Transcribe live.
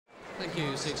Thank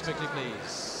you. Seats quickly,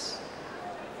 please.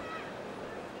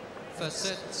 First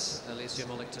set, Alicia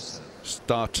Molik to serve.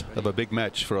 Start of a big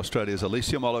match for Australia's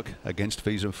Alicia Molik against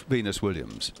Venus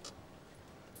Williams.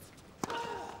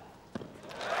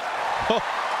 Oh.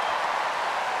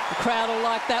 The crowd will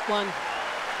like that one.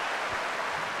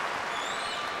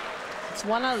 It's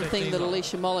one other thing that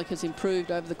Alicia Molik has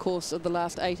improved over the course of the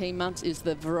last 18 months is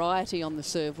the variety on the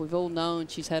serve. We've all known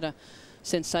she's had a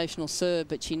sensational serve,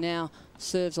 but she now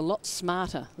serves a lot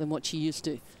smarter than what she used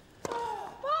to.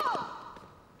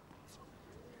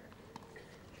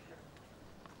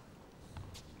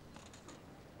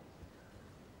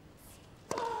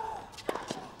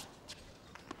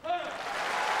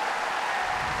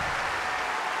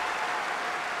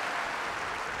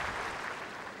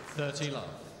 Love.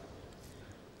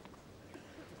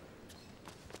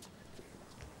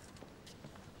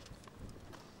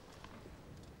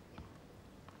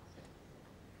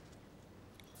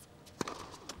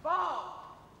 Ball.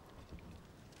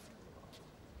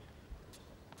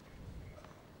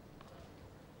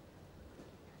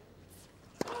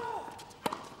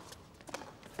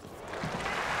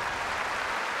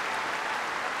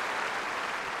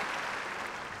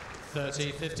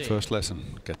 First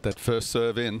lesson, get that first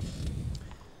serve in.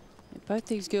 Both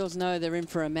these girls know they're in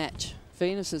for a match.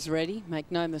 Venus is ready, make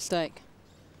no mistake.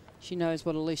 She knows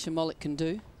what Alicia Molik can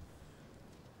do.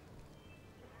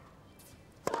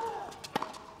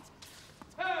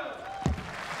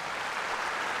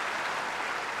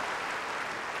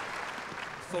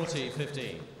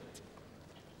 (40-15).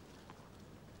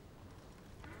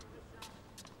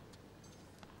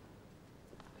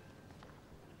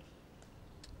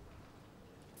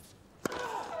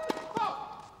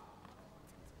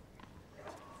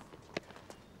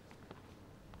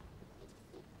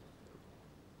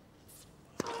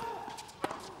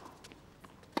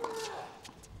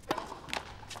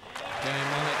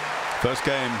 First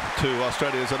game to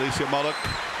Australia's Alicia Molik.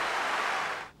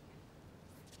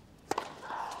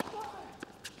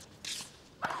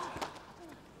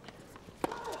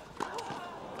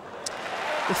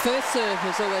 The first serve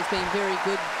has always been very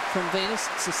good from Venus.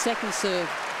 It's the second serve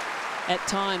at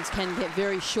times can get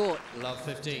very short. Love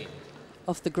 15.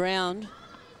 Off the ground,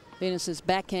 Venus's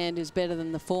backhand is better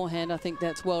than the forehand. I think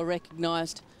that's well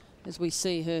recognised as we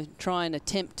see her try and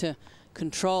attempt to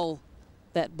control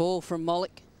that ball from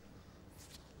Molik.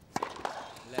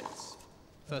 Let's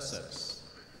first service.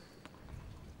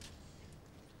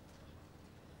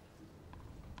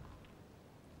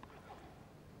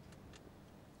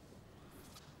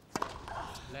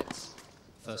 Let's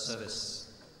first service.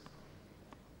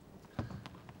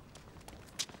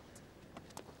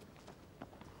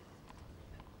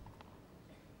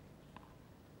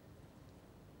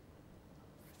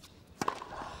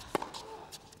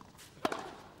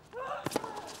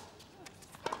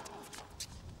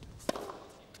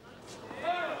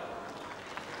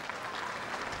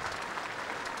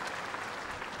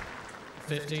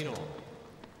 All.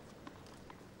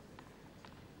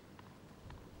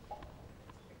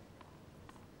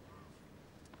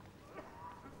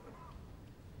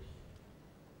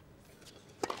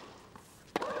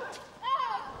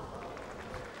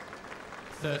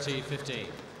 (30-15).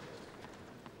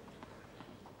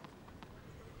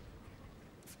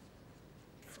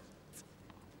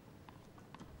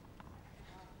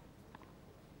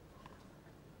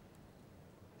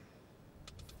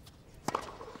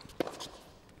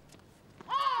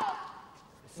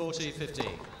 (40-15).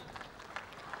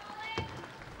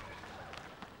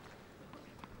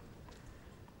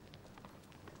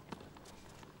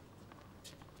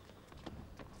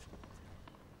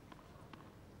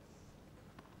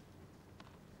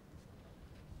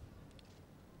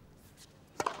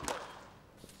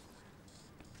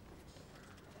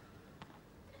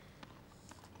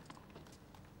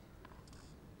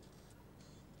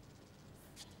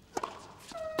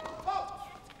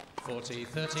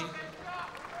 (40-30).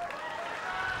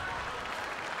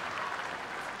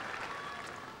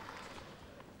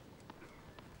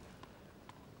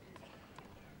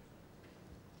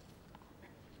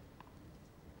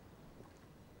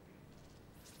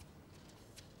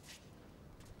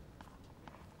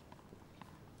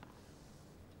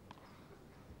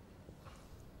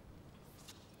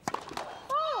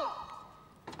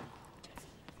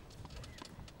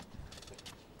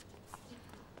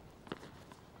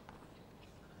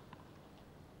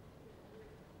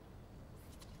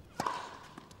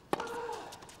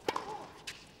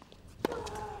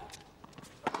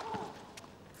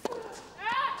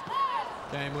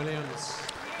 Cain Williams.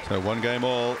 So one game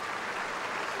all.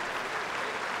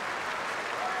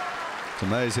 It's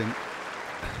amazing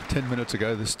 10 minutes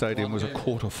ago, this stadium was a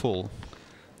quarter full.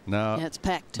 Now it's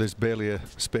packed. There's barely a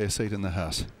spare seat in the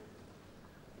house.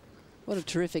 What a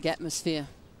terrific atmosphere.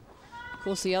 Of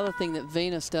course, the other thing that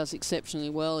Venus does exceptionally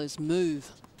well is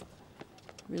move.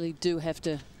 Really do have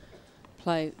to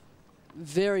play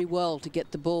very well to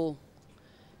get the ball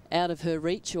out of her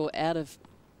reach or out of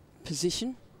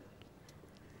position.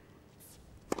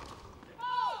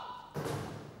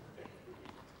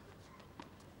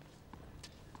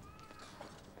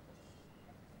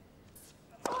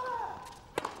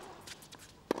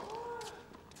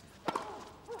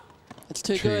 It's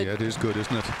too good. It is good,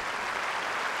 isn't it?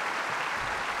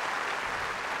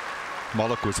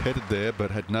 Molik was headed there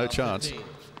but had no chance.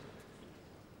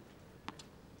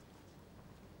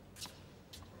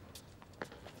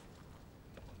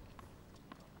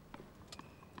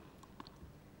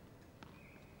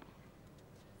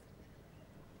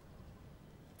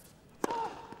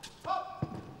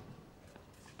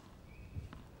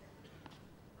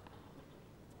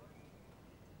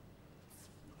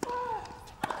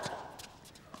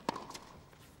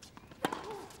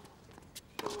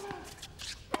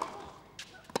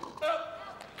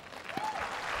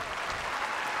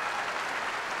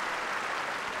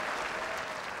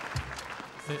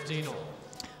 15.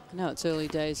 I know it's early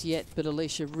days yet, but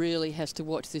Alicia really has to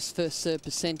watch this first serve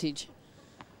percentage.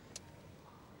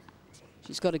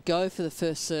 She's got to go for the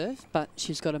first serve, but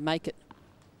she's got to make it.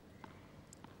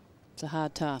 It's a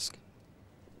hard task.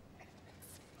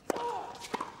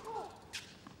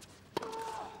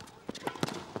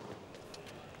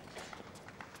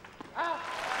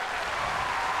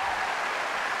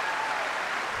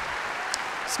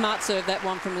 Smart serve, that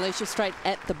one from Alicia, straight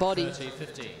at the body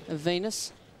 30-15. of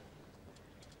Venus.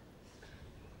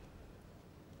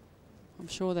 I'm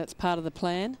sure that's part of the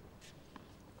plan.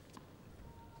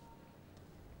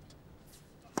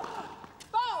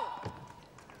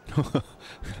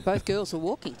 Both girls are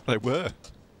walking. They were.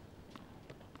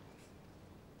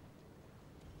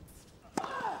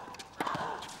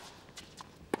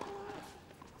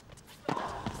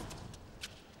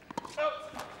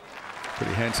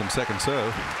 Pretty handsome second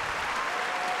serve.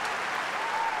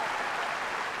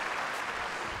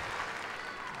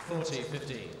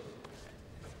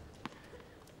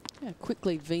 Yeah,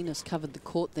 quickly Venus covered the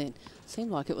court then.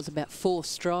 Seemed like it was about 4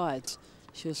 strides.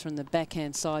 She was from the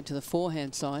backhand side to the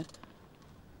forehand side.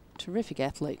 Terrific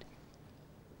athlete.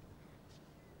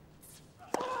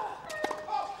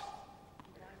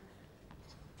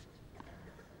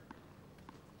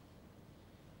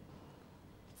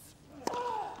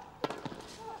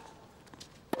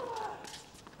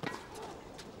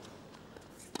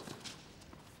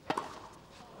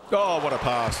 Oh, what a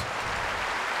pass.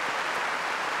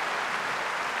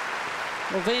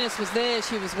 Well, Venus was there.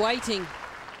 She was waiting.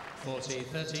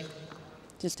 40-30.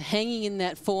 Just hanging in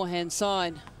that forehand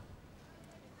side.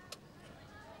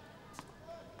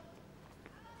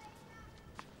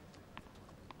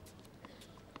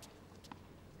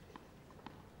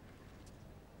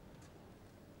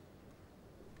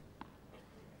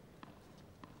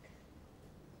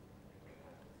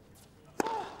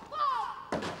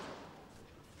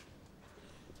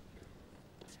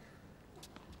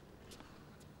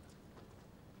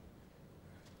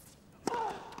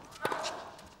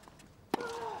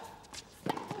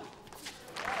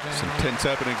 Tense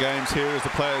opening games here as the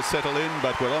players settle in,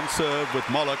 but we're on serve with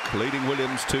Molik leading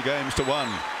Williams 2-1.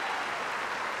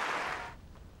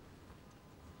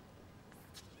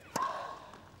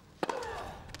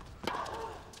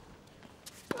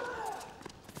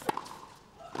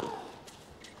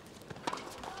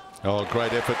 Oh,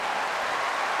 great effort.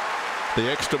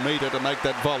 The extra metre to make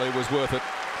that volley was worth it.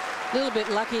 A little bit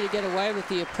lucky to get away with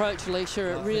the approach,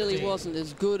 Alicia. It really wasn't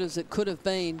as good as it could have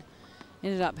been.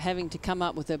 Ended up having to come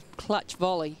up with a clutch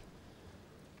volley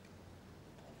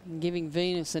and giving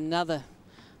Venus another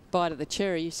bite at the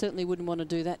cherry. You certainly wouldn't want to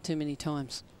do that too many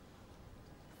times.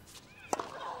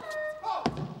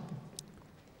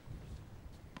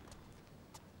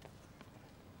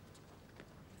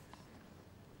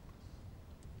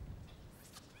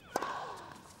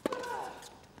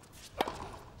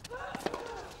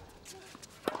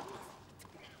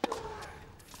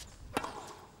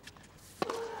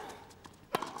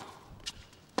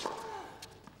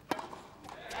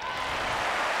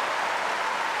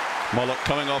 Molik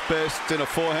coming off best in a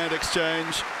forehand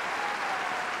exchange.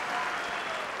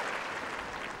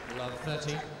 Love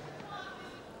 30.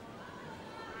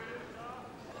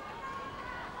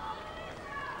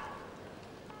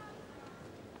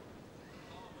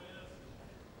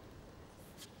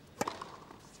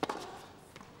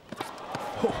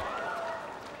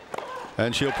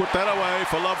 And she'll put that away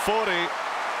for love 40.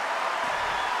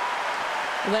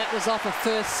 That was off a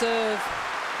first serve.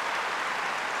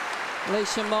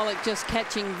 Alicia Molik just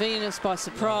catching Venus by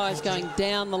surprise, going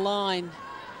down the line.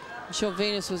 I'm sure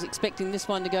Venus was expecting this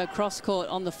one to go cross-court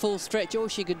on the full stretch. All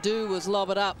she could do was lob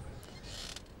it up.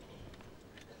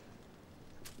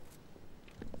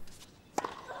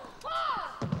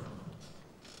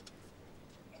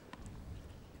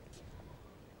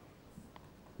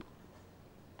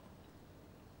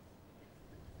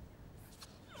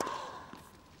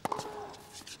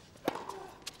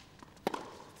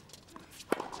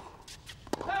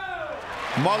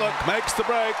 Molik makes the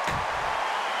break.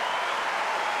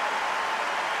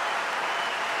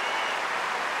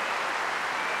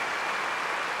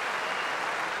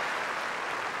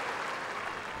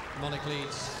 Molik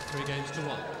leads 3 games to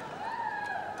 1.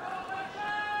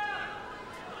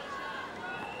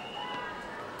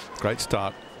 Great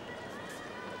start.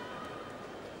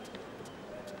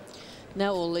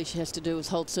 Now all Alicia has to do is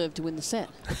hold serve to win the set.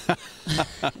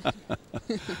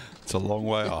 It's a long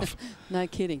way off. No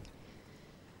kidding.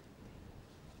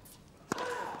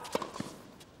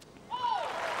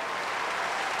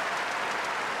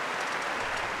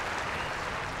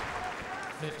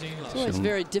 It's always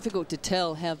very difficult to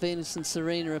tell how Venus and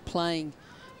Serena are playing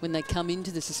when they come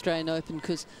into this Australian Open,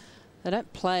 because they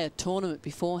don't play a tournament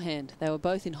beforehand. They were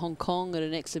both in Hong Kong at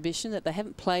an exhibition, that they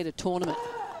haven't played a tournament.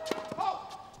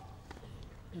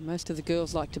 And most of the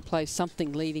girls like to play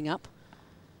something leading up.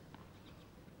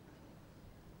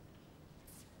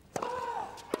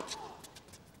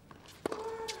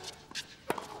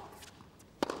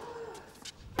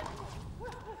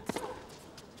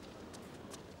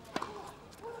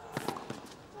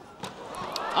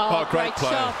 Oh, great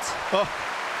play. Shot. Oh.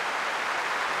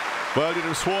 Well, you'd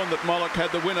have sworn that Molik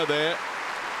had the winner there.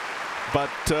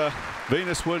 But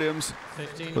Venus Williams,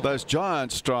 with those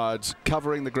giant strides,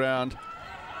 covering the ground.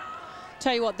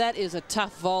 Tell you what, that is a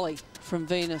tough volley from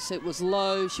Venus. It was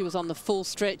low. She was on the full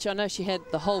stretch. I know she had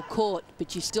the whole court,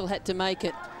 but she still had to make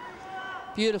it.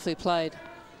 Beautifully played.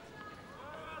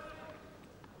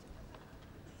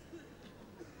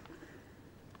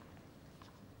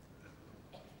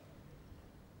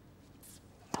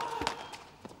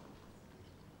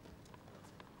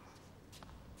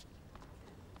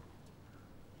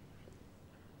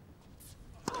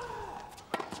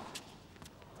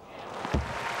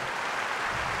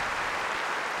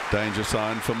 Danger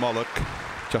sign for Molik.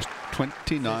 Just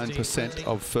 29%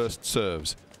 of first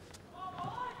serves.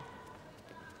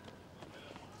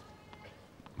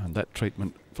 And that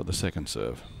treatment for the second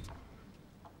serve.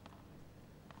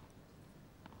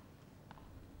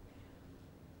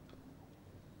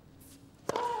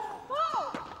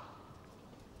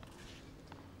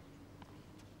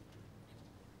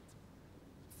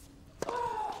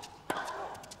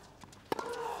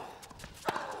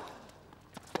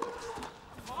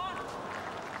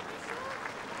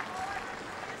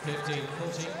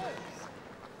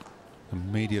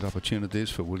 Immediate opportunities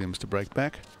for Williams to break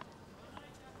back.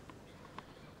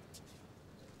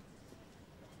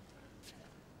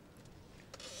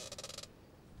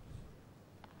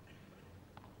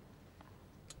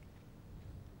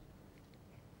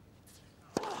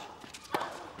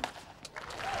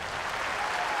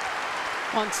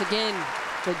 Once again,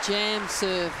 the jam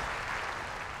serve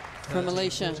from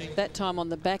Alicia, that time on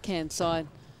the backhand side.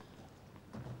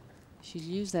 She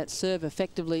used that serve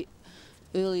effectively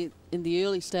early in the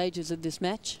early stages of this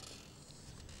match.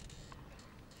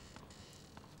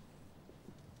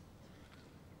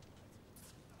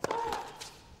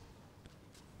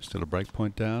 Still a break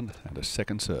point down and a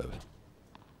second serve.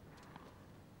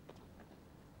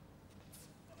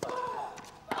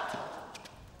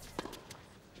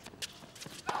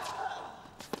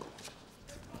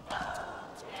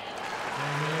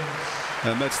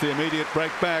 And that's the immediate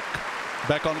break back.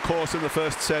 Back on course in the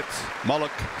first set. Molik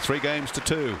 3 games to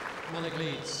 2. Molik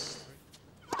leads.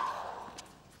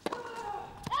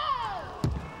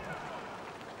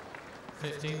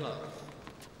 $15 love.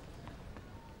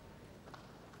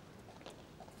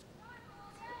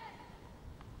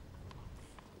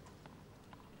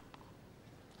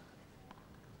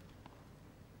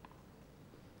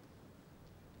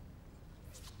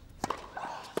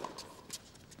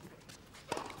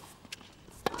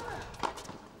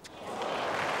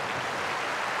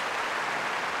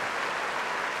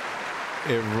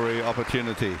 Every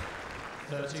opportunity.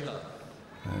 30 love.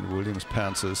 And Williams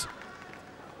pounces.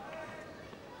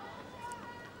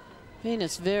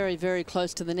 Venus very, very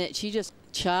close to the net. She just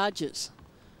charges.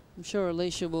 I'm sure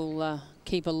Alicia will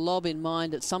keep a lob in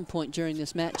mind at some point during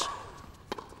this match.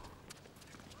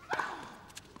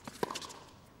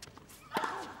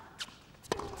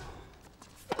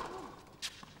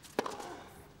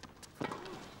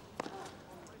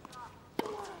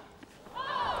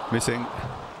 Missing.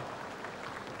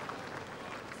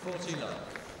 40 love.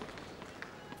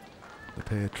 The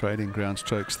pair trading ground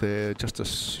strokes there. Just a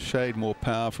shade more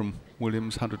power from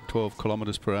Williams, 112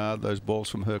 kilometres per hour. Those balls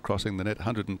from her crossing the net,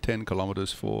 110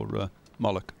 kilometres for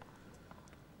Molik.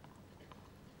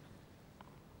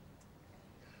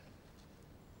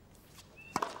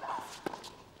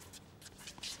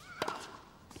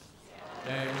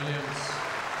 Williams.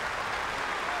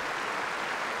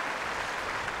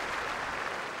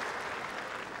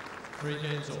 Three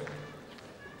games all.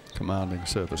 Commanding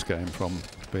service game from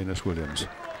Venus Williams.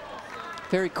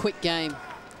 Very quick game.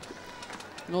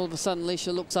 And all of a sudden,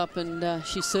 Alicia looks up and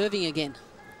she's serving again.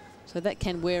 So that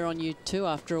can wear on you too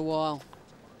after a while.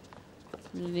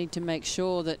 You need to make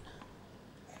sure that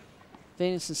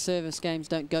Venus's service games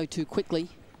don't go too quickly.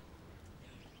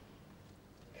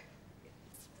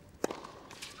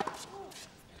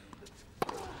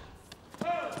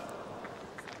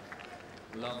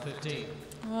 Love 15.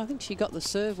 Oh, I think she got the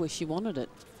serve where she wanted it.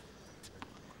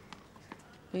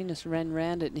 Venus ran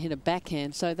round it and hit a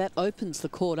backhand, so that opens the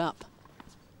court up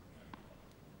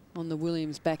on the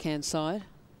Williams backhand side.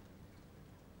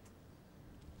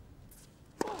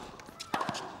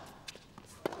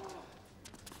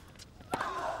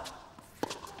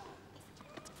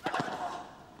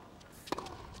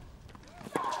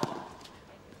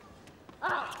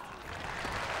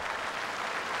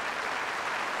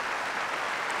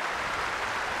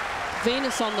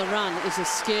 Venus on the run is a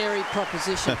scary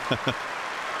proposition.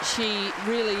 She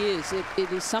really is.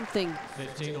 It is something,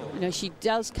 you know, she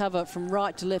does cover from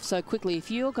right to left so quickly. If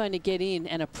you're going to get in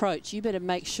and approach, you better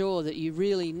make sure that you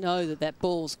really know that that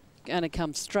ball's going to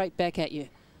come straight back at you.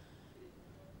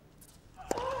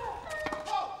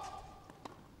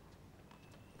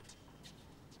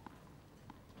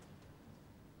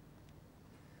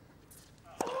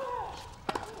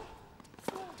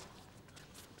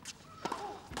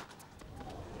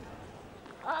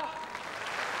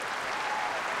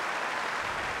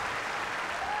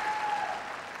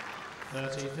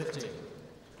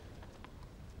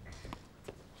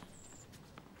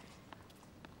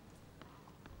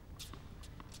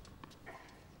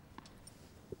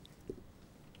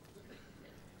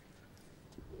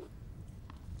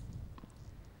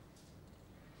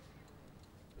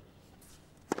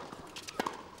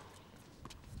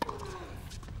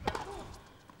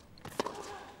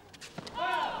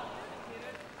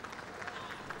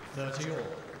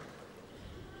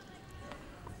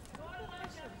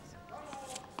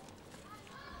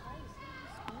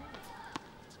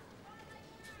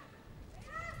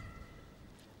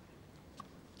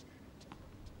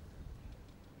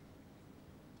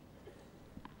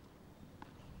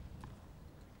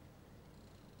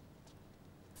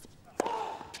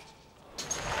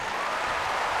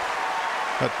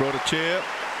 That brought a cheer.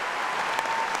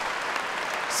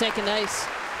 Second ace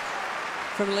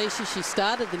from Alicia. She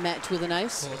started the match with an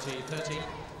ace. 40-30.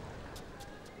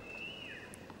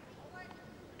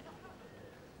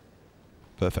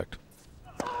 Perfect.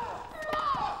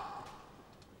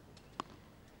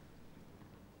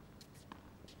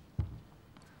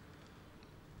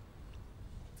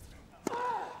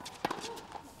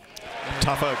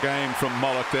 Tougher game from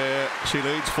Molik there. She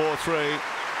leads 4-3.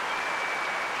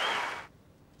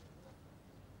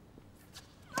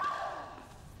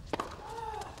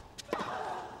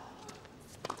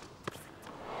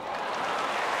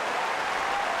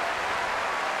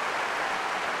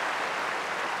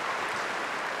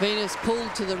 Venus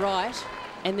pulled to the right,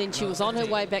 and then she was on her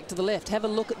way back to the left. Have a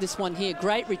look at this one here.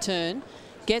 Great return.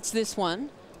 Gets this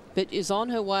one, but is on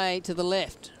her way to the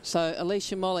left. So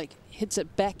Alicia Molik hits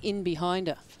it back in behind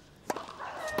her.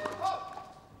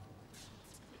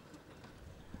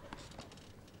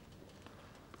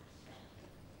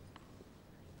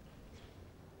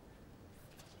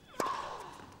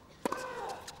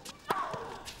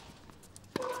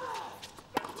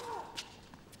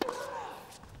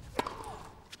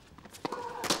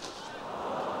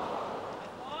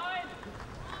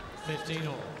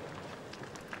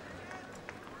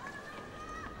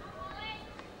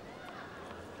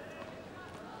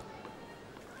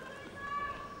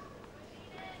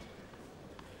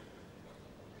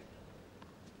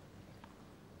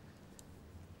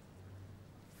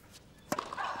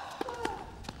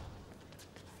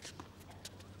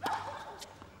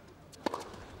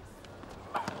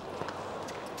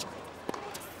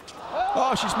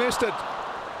 Oh, she's missed it.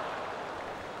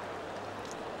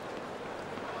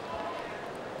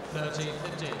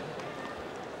 30-15.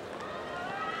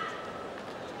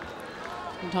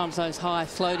 Sometimes those high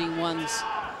floating ones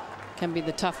can be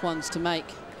the tough ones to make.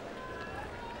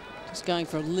 Just going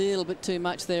for a little bit too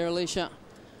much there, Alicia.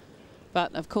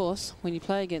 But, of course, when you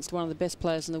play against one of the best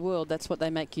players in the world, that's what they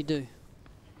make you do.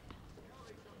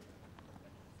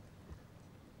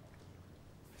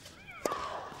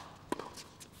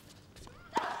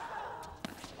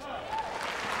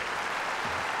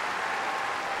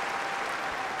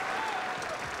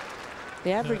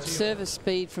 The average service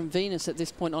speed from Venus at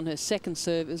this point on her second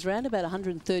serve is around about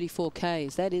 134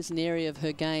 Ks. That is an area of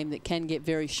her game that can get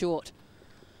very short.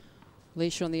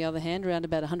 Alicia, on the other hand, around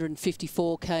about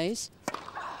 154 Ks.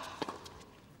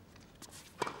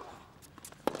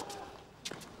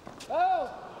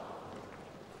 Oh.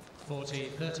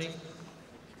 40-30.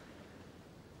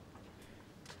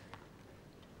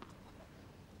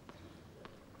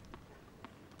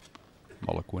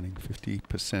 Molik winning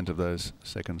 50% of those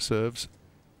second serves.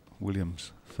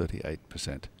 Williams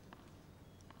 38%.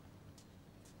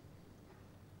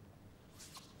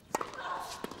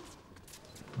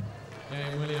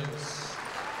 Cain Williams.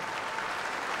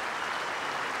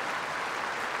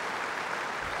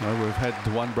 Well, we've had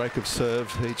one break of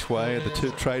serve each way. The two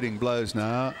trading blows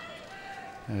now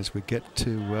as we get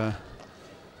to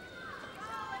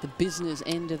the business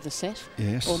end of the set.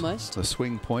 Yes, almost the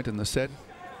swing point in the set.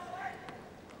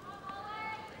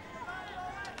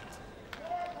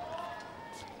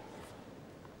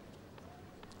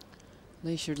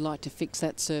 Alicia would like to fix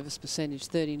that service percentage,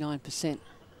 39%.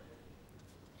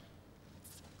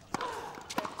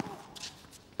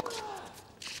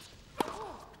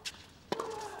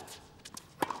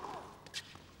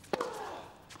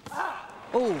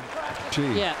 Oh,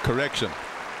 gee, yeah. Correction.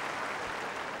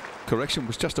 Correction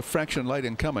was just a fraction late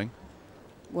in coming.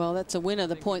 Well, that's a winner.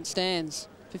 The point stands.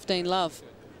 15 love.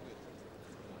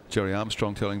 Jerry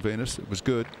Armstrong telling Venus it was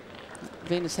good.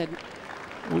 Venus had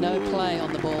no play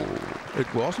on the ball.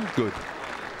 It wasn't good.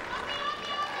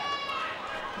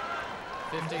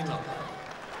 15 love.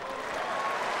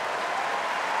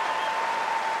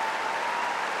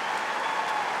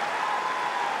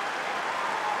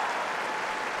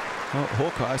 Well,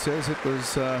 Hawkeye says it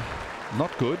was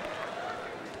not good.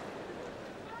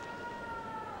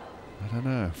 I don't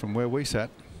know, from where we sat.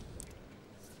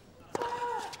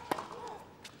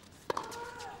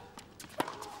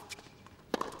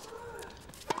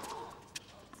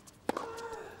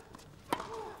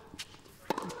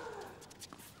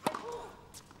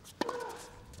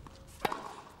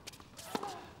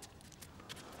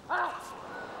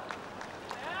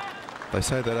 They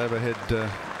say that overhead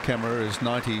camera is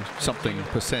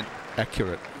 90-something%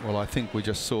 accurate. Well, I think we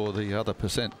just saw the other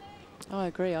percent. I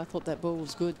agree. I thought that ball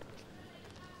was good.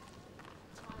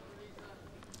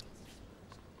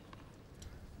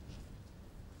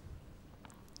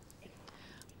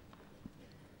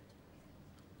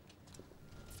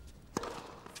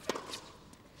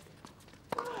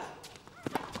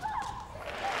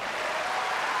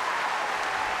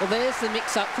 Well, there's the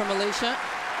mix-up from Alicia.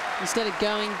 Instead of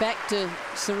going back to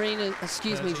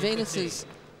Venus's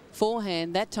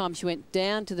forehand, that time she went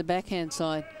down to the backhand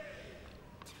side.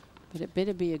 But it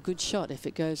better be a good shot if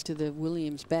it goes to the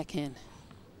Williams backhand.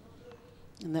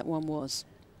 And that one was.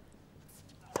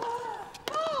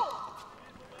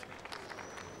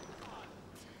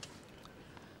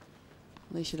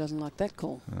 Alicia doesn't like that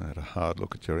call. I had a hard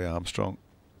look at Jerry Armstrong.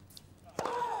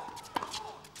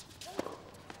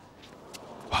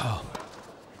 Wow.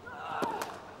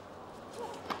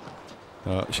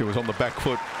 She was on the back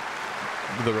foot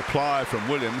with a reply from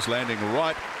Williams landing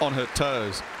right on her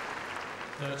toes.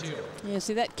 Yeah,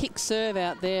 see that kick serve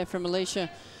out there from Alicia.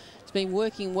 It's been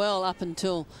working well up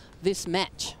until this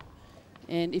match.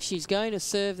 And if she's going to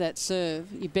serve that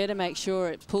serve, you better make sure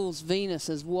it pulls Venus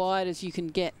as wide as you can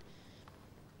get.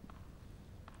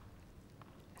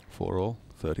 4 all,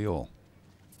 30 all.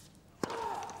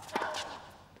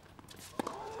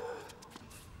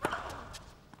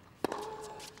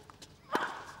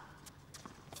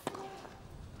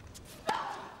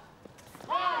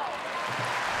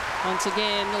 Once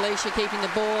again, Alicia keeping the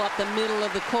ball up the middle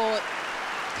of the court,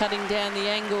 cutting down the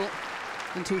angle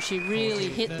until she really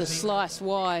hit the slice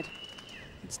wide.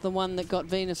 It's the one that got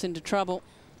Venus into trouble.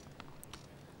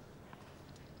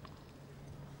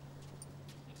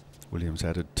 Williams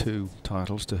added 2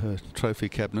 titles to her trophy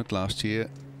cabinet last year.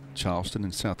 Charleston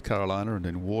in South Carolina and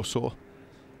in Warsaw.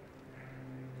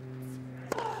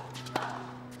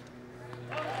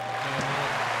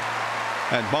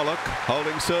 And Molik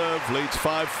holding serve, leads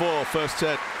 5-4, first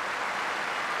set.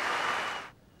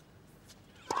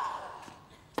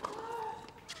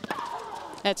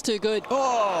 That's too good.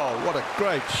 Oh, what a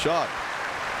great shot.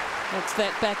 That's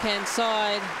that backhand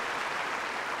side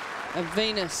of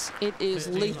Venus. It is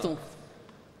lethal.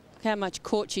 Look how much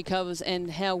court she covers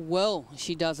and how well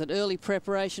she does it. Early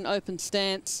preparation, open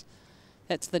stance.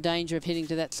 That's the danger of hitting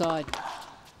to that side.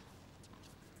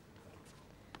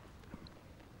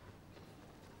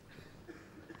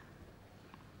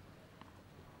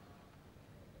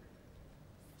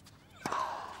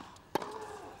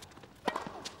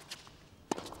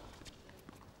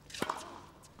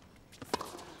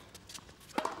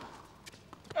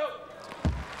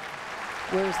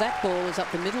 Whereas that ball is up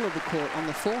the middle of the court on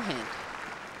the forehand.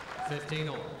 15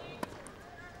 all.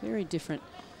 Very different.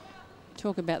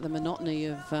 Talk about the monotony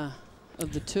of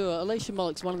the tour. Alicia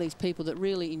Molik's one of these people that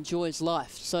really enjoys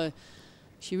life, so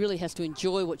she really has to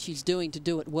enjoy what she's doing to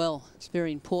do it well. It's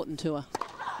very important to her.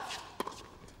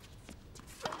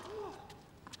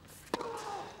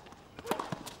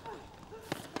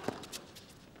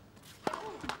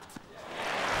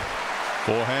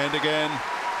 Forehand again.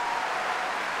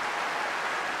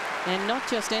 And not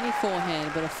just any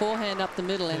forehand, but a forehand up the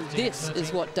middle. And this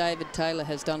is what David Taylor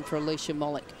has done for Alicia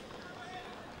Molik.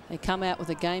 They come out with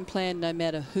a game plan no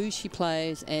matter who she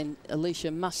plays, and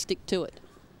Alicia must stick to it.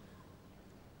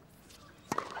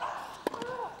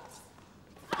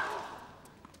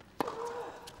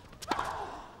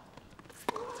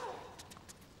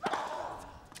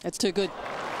 That's too good.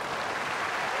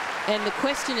 And the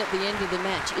question at the end of the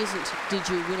match isn't, did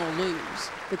you win or lose?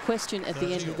 The question at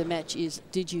the end of the match is,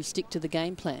 did you stick to the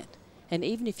game plan? And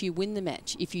even if you win the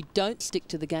match, if you don't stick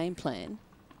to the game plan,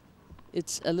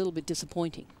 it's a little bit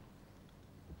disappointing.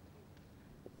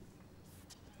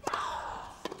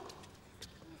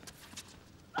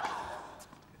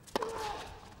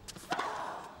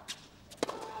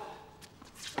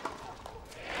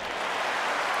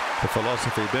 The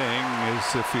philosophy being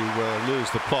is if you lose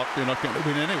the plot, you're not going to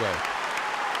win anyway.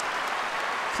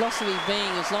 Philosophy being,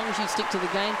 as long as you stick to the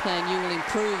game plan, you will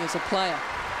improve as a player.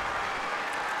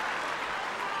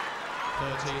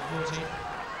 30-40.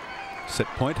 Set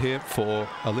point here for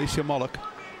Alicia Molik.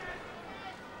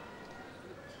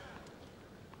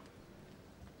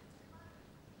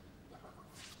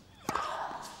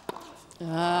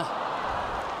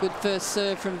 Good first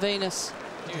serve from Venus.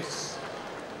 Deuce.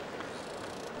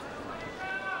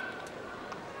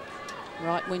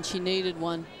 Right when she needed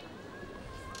one.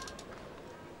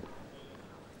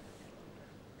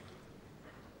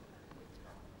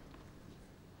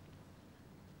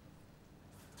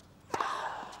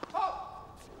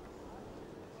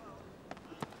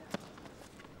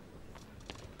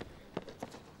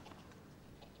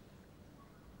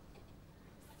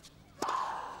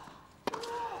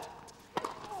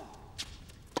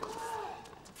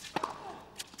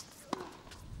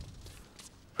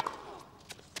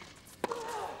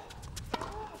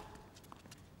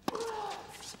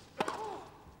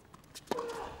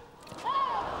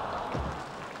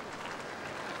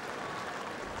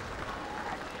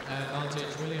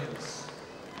 Advantage Williams.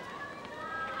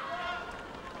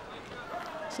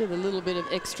 See the little bit of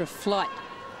extra flight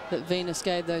that Venus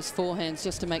gave those forehands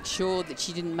just to make sure that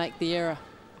she didn't make the error.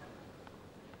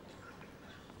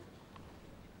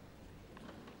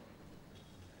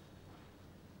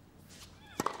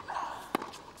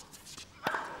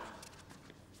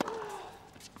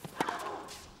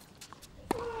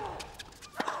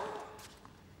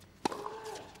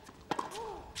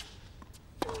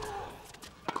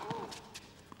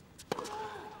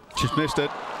 She's missed it.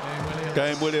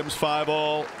 Cain Williams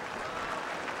 5-all.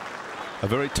 A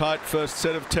very tight first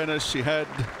set of tennis. She had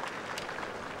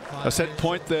a set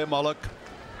point there, Molik,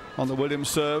 on the Williams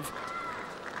serve.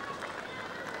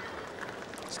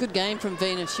 It's a good game from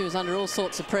Venus. She was under all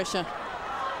sorts of pressure.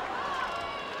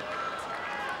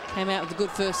 Came out with a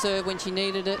good first serve when she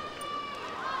needed it.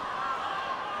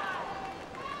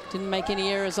 Didn't make any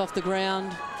errors off the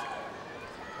ground.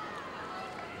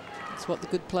 That's what the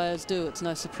good players do. It's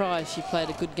no surprise she played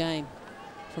a good game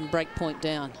from break point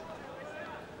down.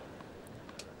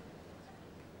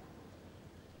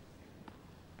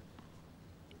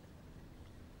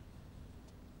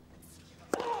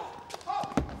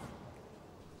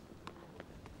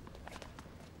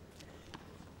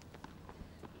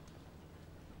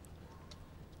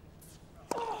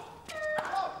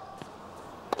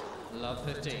 Love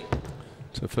 15.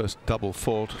 It's her first double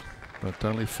fault, but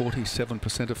only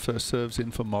 47% of first serves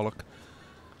in for Molik,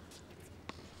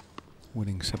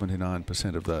 winning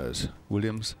 79% of those.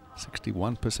 Williams,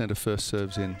 61% of first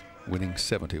serves in, winning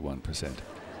 71%.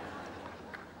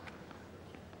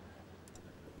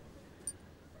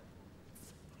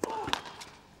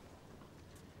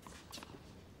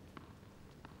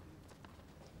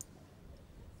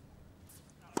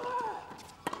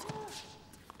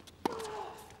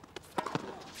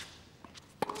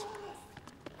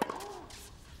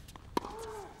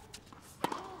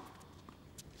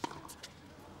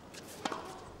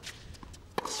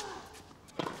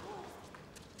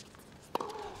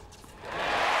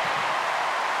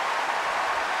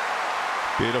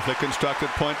 Beautifully constructed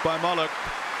point by Molik.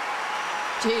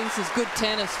 Gee, this is good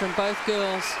tennis from both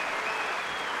girls.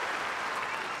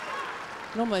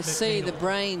 You can almost see the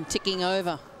brain ticking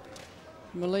over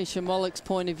from Alicia Molik's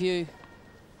point of view.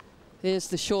 There's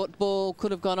the short ball, could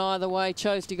have gone either way,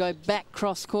 chose to go back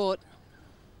cross court.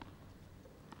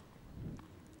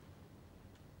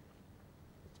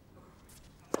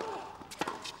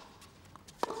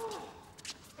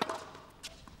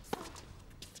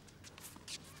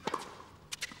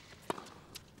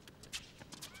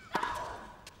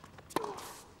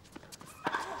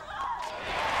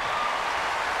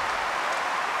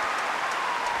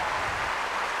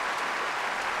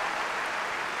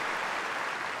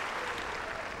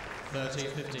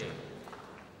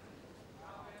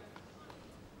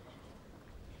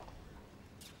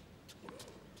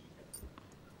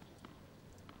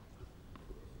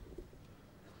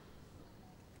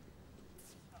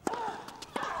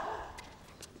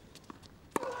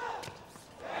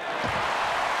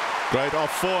 Great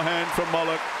off forehand from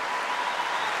Molik.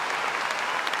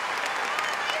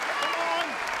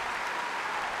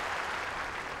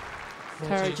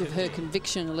 Courage of her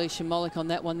conviction, Alicia Molik, on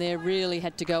that one there. Really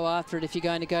had to go after it if you're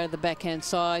going to go to the backhand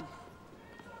side.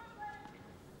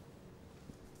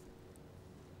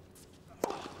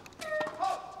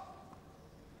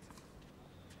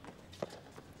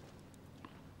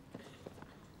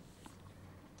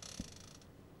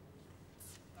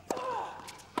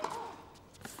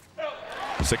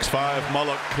 Six-5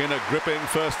 Molik in a gripping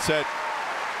first set.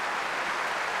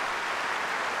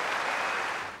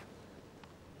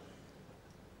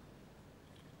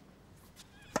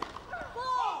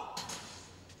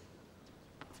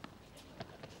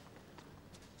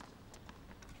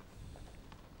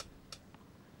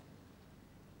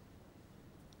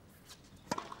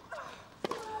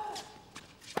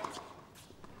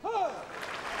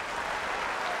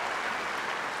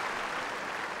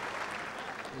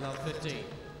 Love 15.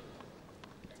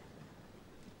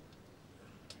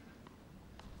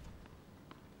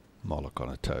 Molik on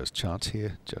her toes. Chance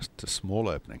here, just a small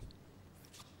opening.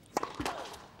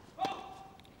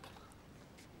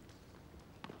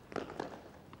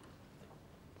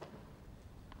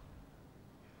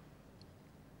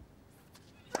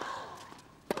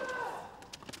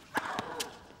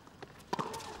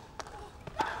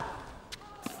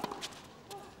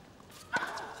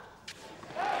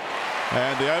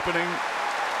 And the opening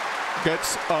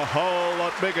gets a whole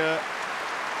lot bigger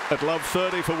at love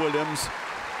 30 for Williams.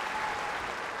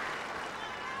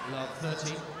 Love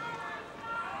 30.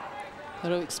 Got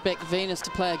to expect Venus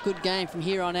to play a good game from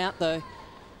here on out, though.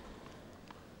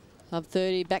 Love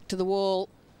 30, back to the wall.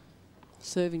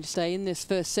 Serving to stay in this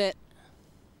first set.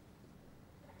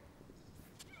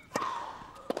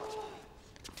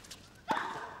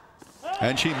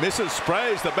 And she misses,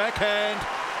 sprays the backhand.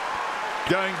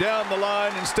 Going down the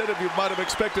line instead of, you might have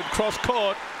expected, cross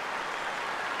court.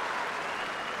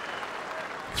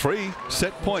 3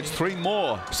 set points, 3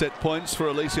 more set points for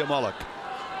Alicia Molik.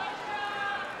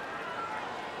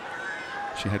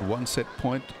 She had 1 set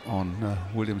point on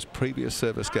Williams' previous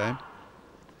service game.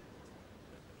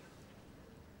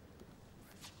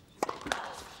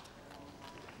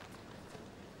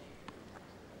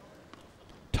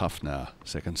 Tough now,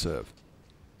 second serve.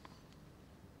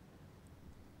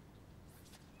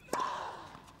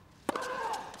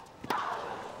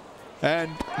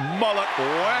 And Molik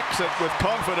whacks it with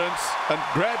confidence and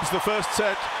grabs the first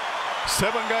set.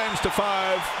 7 games to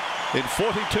 5 in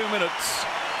 42 minutes.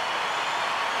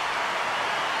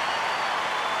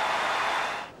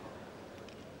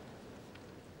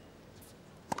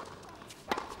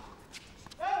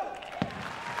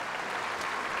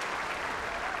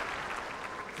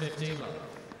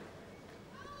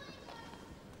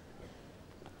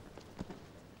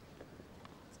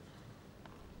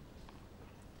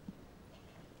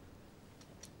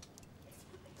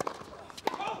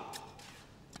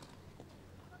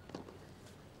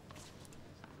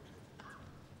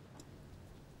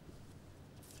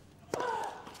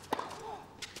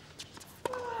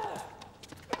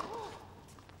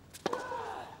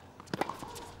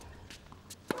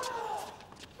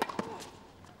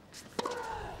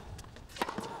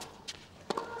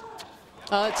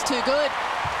 Oh, it's too good.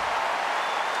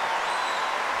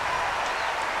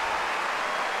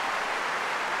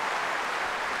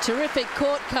 Terrific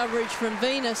court coverage from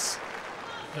Venus.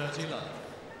 30 love.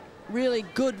 Really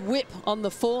good whip on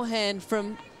the forehand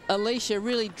from Alicia,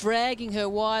 really dragging her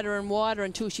wider and wider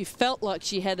until she felt like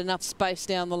she had enough space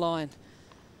down the line.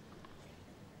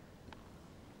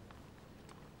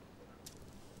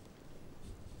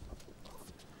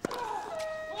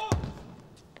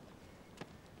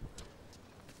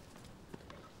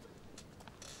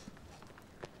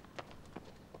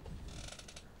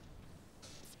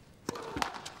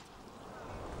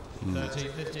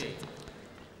 30-15.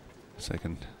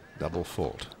 Second double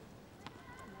fault.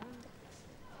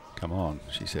 Come on,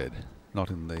 she said. Not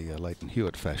in the Leighton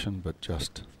Hewitt fashion, but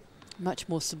just... much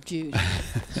more subdued.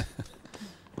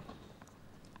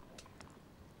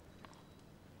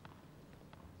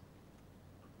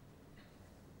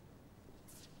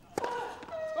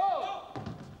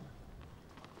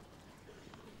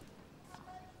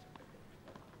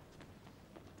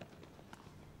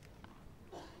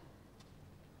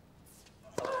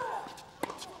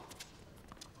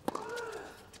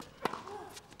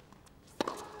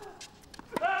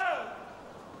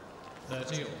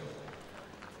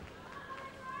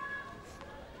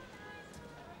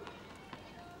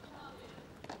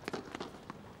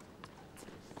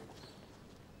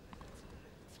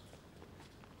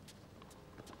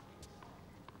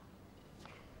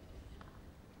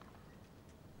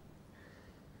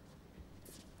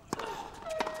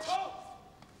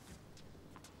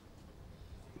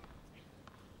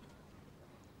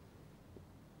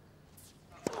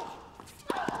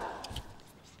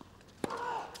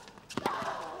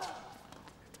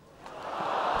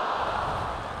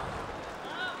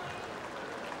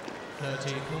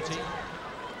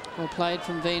 Well played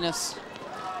from Venus.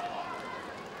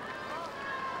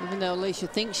 Even though Alicia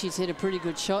thinks she's hit a pretty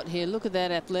good shot here, look at that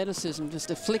athleticism.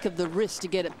 Just a flick of the wrist to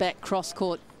get it back cross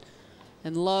court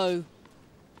and low.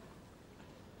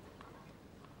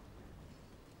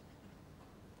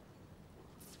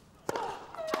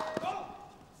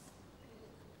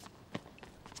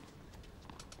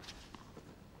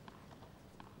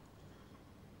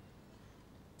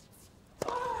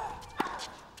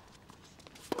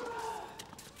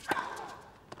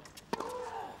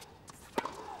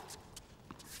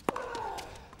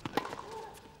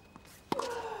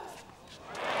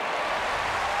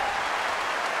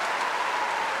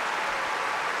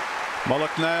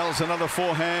 Molik nails another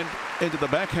forehand into the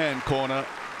backhand corner.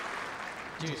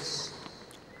 Deuce.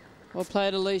 Well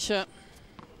played, Alicia.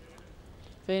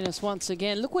 Venus once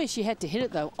again. Look where she had to hit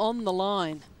it, though, on the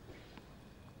line.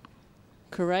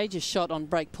 Courageous shot on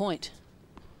break point.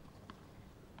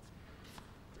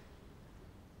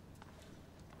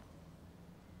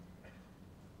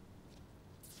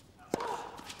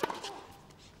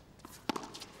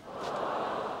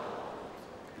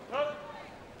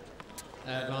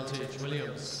 Advantage,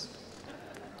 Williams.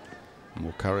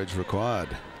 More courage required.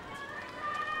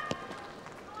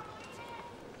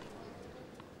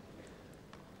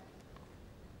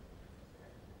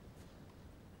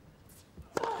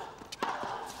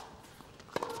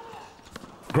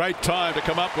 Great time to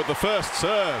come up with the first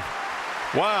serve.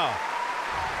 Wow.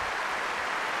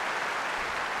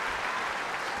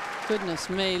 Goodness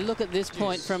me, look at this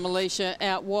point from Alicia,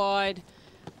 out wide.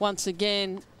 Once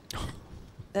again,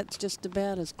 that's just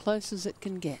about as close as it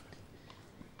can get.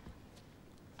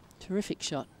 Terrific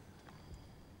shot.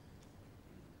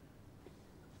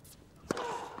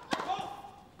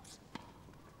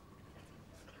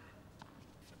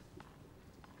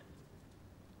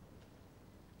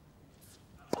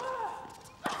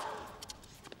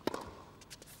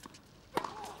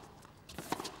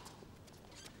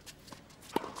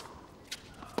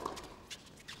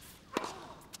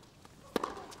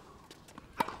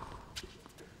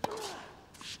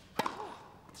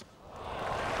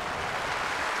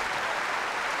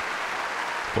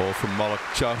 Ball from Molik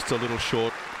just a little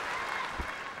short.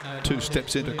 2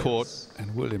 steps into court,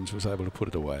 and Williams was able to put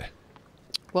it away.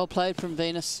 Well played from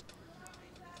Venus.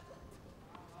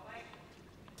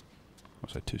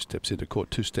 I say 2 steps into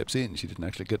court, 2 steps in. She didn't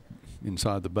actually get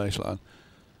inside the baseline.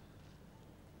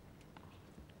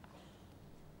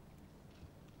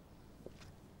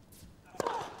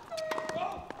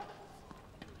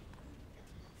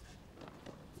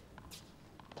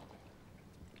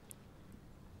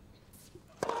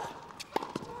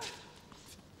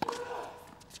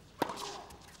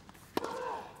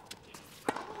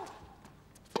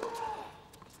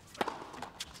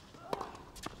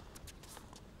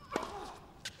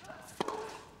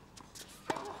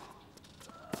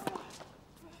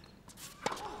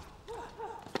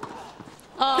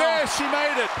 Yes, she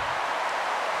made it.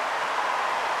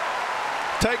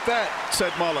 Take that,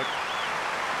 said Molik.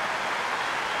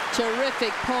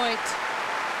 Terrific point.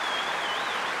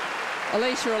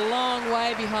 Alicia a long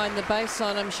way behind the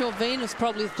baseline. I'm sure Venus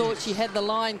probably thought she had the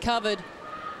line covered.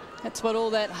 That's what all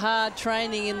that hard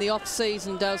training in the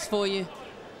off-season does for you.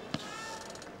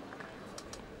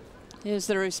 Here's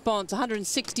the response.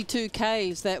 162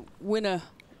 Ks. That winner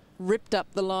ripped up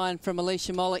the line from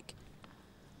Alicia Molik.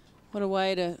 What a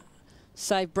way to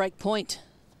save break point.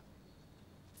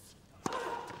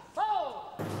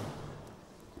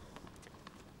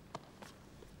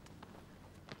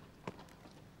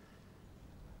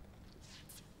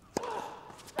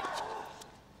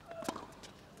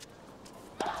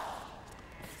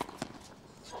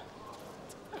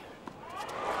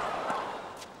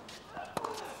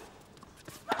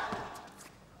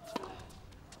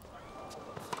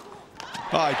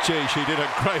 Oh, gee, she did a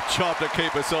great job to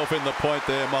keep herself in the point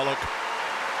there, Molik.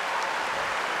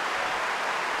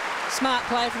 Smart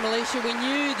play from Alicia. We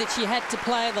knew that she had to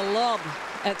play the lob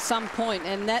at some point,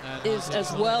 and that is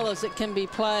as well as it can be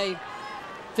played.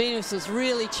 Venus was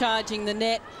really charging the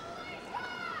net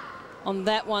on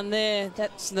that one there.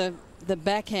 That's the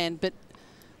backhand, but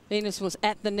Venus was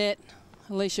at the net.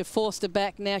 Alicia forced her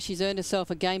back. Now she's earned herself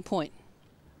a game point.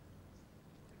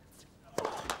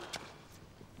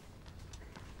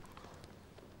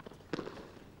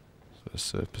 The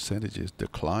serve percentage is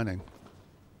declining.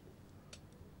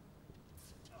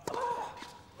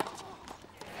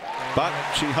 But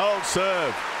she holds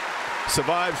serve,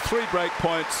 survives 3 break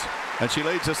points, and she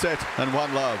leads a set and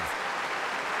 1 love.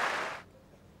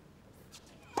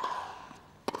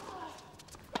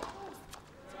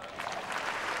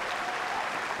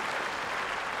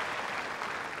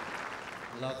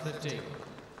 Love 15.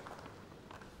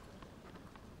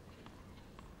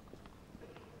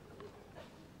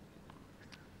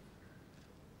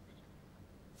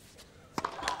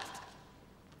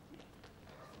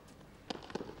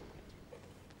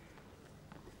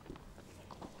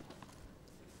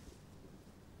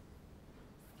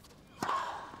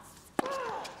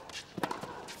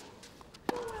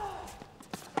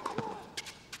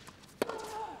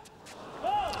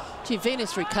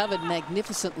 Venus recovered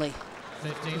magnificently.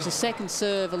 15. It was a second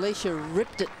serve. Alicia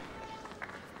ripped it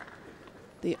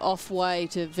the off way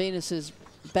to Venus's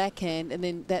backhand, and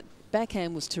then that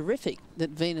backhand was terrific that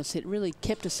Venus hit. Really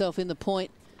kept herself in the point.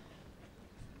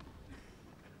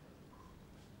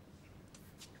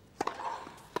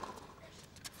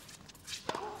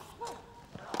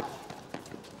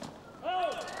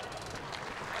 Oh.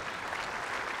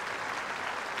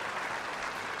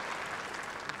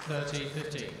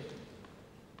 30-15.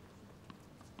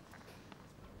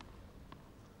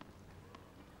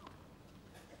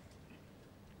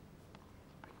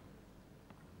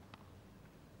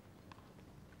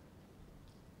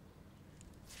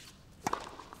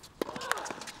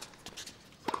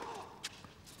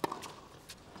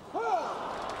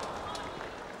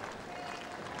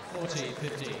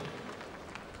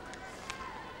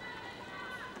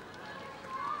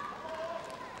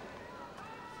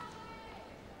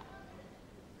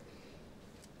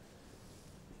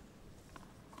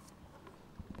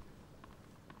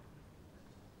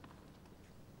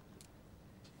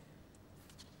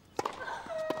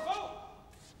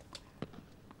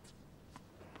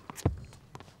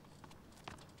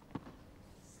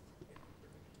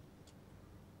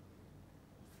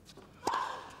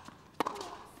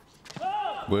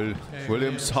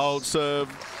 Williams holds serve.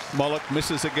 Molik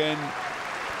misses again.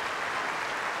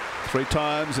 3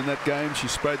 times in that game. She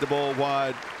sprayed the ball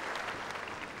wide.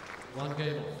 1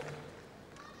 game off.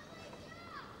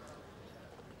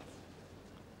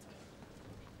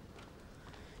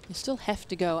 You still have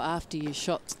to go after your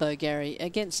shots, though, Gary.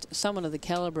 Against someone of the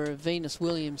calibre of Venus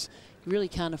Williams, you really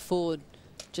can't afford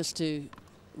just to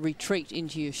retreat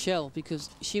into your shell, because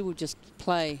she will just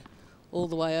play all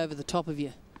the way over the top of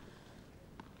you.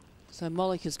 So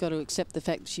Molik has got to accept the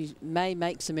fact that she may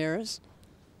make some errors.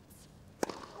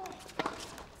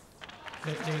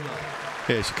 15 love.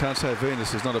 Yes, you can't say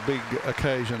Venus is not a big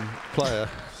occasion player.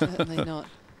 Certainly not.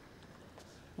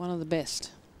 One of the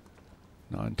best.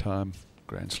 9-time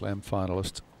Grand Slam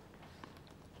finalist.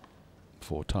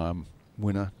 4-time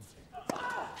winner.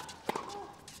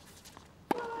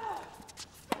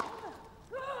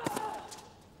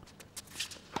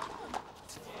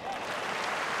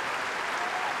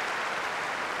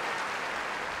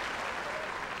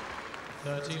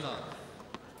 Love.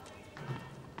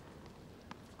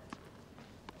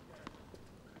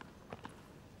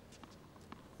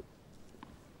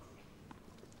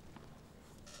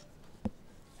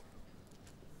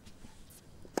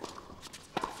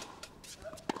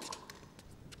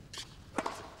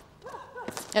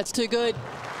 That's too good.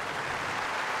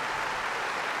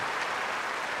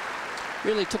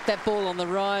 Really took that ball on the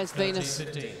rise. 13, Venus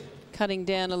 15. cutting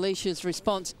down Alicia's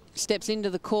response. Steps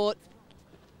into the court.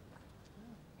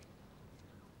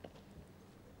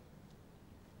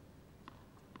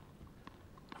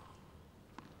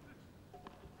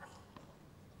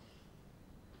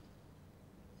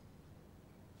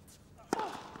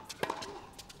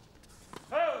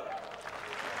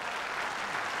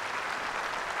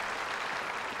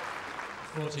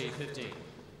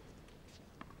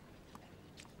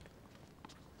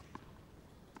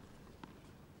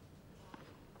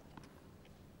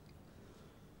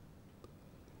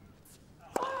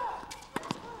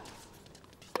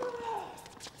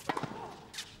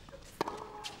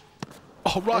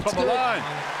 Oh, right on the line.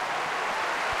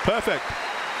 Perfect.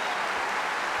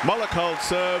 Molik holds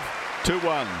serve,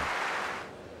 2-1.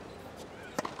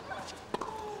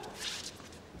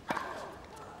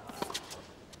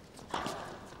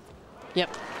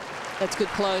 Yep, that's good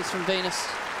close from Venus.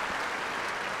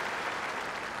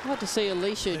 I'd like to see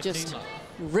Alicia just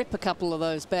rip a couple of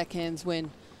those backhands when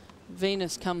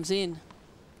Venus comes in.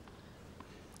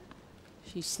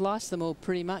 She sliced them all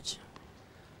pretty much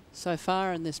so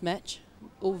far in this match.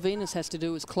 All Venus has to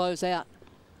do is close out.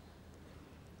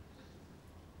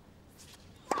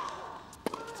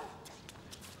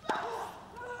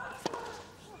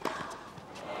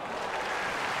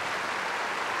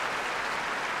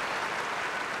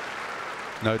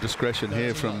 No discretion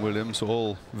here from Williams,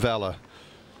 all valour.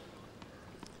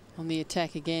 On the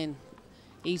attack again.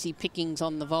 Easy pickings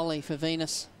on the volley for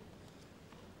Venus.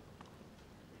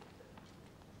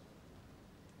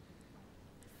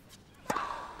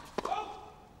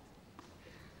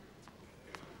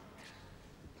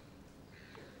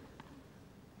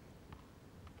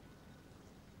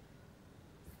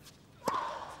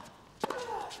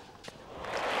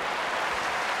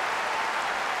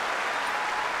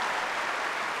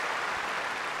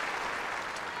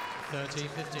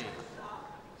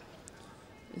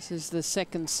 This is the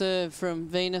second serve from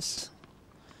Venus.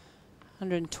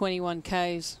 121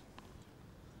 Ks.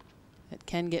 It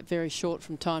can get very short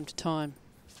from time to time.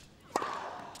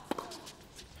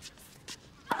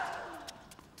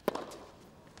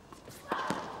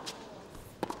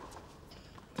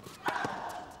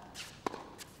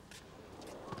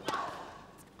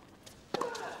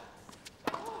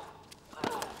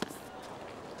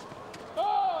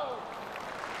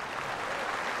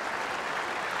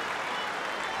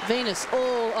 Venus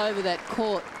all over that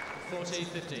court.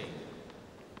 40-50.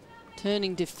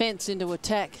 Turning defence into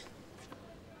attack.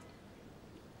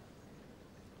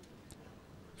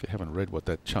 If you haven't read what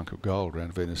that chunk of gold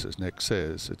around Venus's neck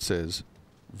says, it says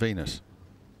Venus.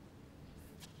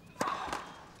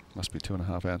 Must be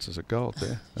 2.5 ounces of gold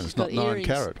there. And it's not 9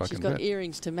 carat, I can bet. She's got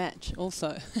earrings to match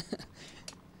also.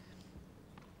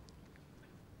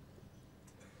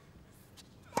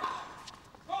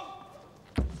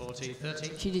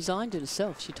 She designed it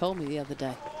herself, she told me the other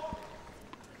day.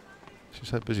 She's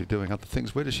so busy doing other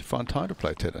things. Where does she find time to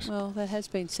play tennis? Well, that has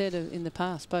been said in the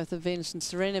past, both of Venus and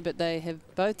Serena, but they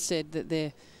have both said that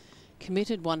they're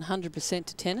committed 100%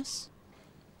 to tennis,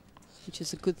 which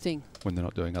is a good thing. When they're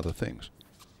not doing other things.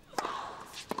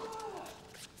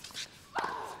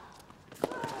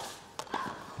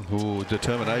 Ooh,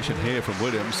 determination here from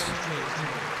Williams.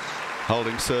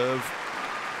 Holding serve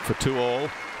for 2-all.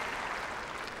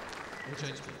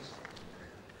 Change, please.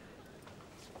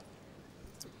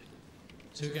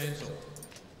 2 games all.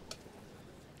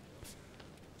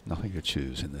 Nothing to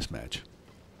choose in this match.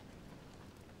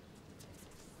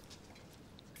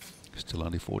 Still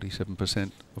only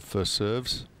 47% of first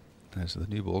serves as the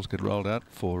new balls get rolled out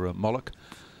for Molik.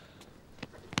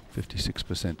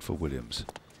 56% for Williams.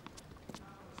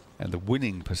 And the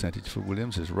winning percentage for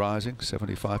Williams is rising,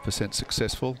 75%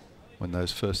 successful when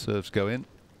those first serves go in.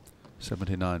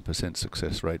 79%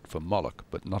 success rate for Molik,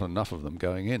 but not enough of them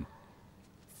going in.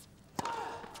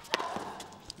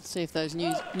 Let's see if those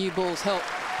new balls help.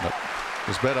 Nope,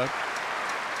 was better.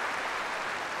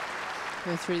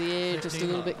 Go through the air just a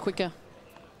little bit quicker.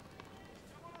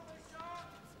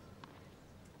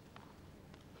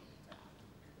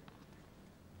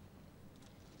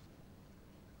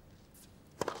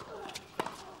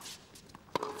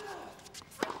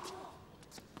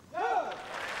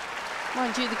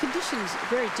 Mind you, the conditions are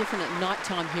very different at night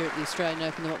time here at the Australian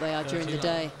Open than what they are during the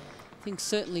day. Things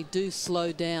certainly do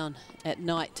slow down at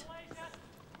night.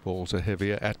 Balls are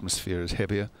heavier, atmosphere is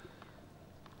heavier.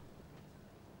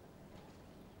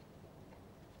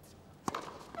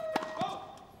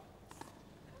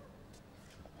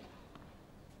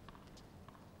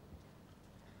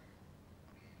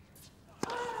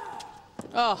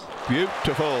 Oh,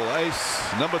 beautiful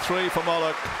ace, number 3 for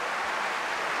Molik.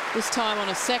 This time on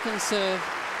a second serve.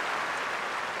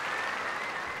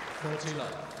 40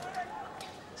 love.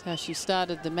 That's how she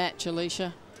started the match,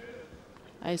 Alicia.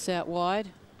 Ace out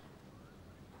wide.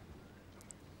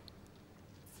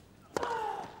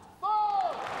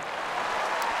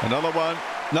 Another one.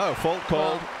 No, fault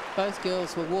called. Well, both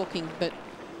girls were walking, but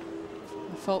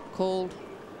a fault called.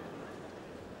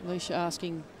 Alicia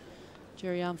asking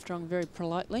Jerry Armstrong very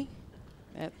politely.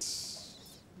 That's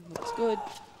looks good.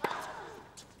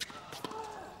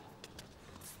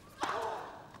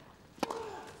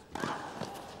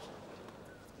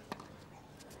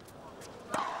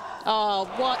 Oh,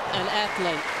 what an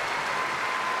athlete.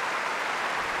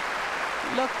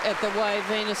 Look at the way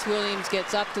Venus Williams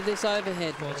gets up to this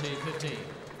overhead. 40-15.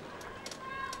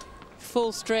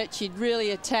 full stretch. He'd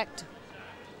really attacked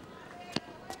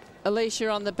Alicia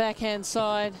on the backhand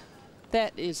side.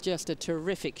 That is just a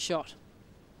terrific shot.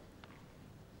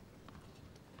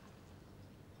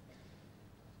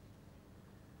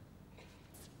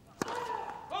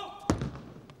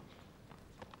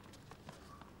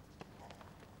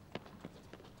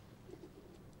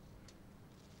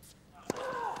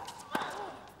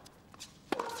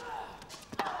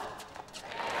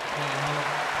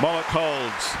 Molik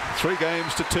holds 3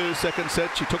 games to 2, second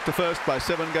set. She took the first by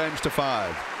 7 games to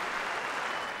 5.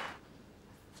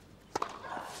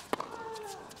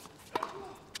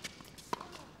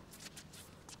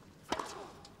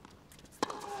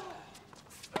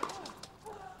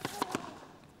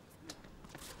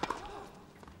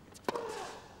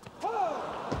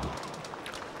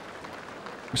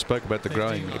 We spoke about the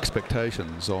growing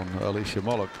expectations on Alicia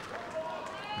Molik.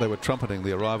 They were trumpeting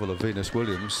the arrival of Venus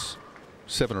Williams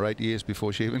 7 or 8 years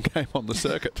before she even came on the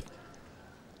circuit.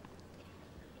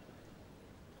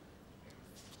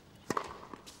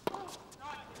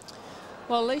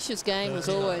 Well, Alicia's game was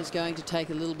always going to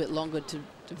take a little bit longer to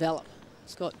develop.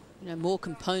 It's got, you know, more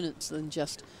components than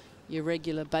just your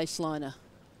regular baseliner.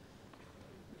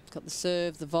 It's got the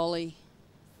serve, the volley.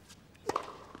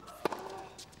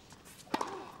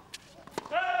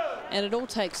 And it all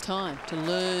takes time to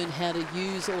learn how to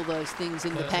use all those things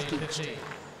in the package.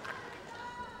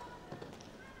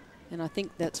 And I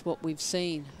think that's what we've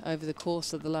seen over the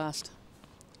course of the last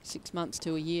 6 months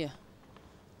to a year.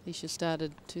 Alicia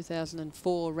started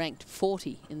 2004 ranked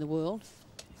 40 in the world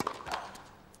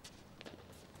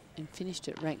and finished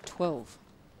at ranked 12.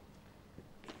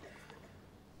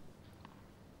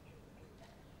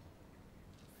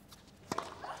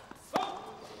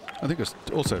 I think it's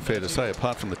also fair to say,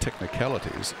 apart from the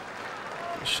technicalities,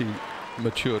 she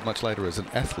matured much later as an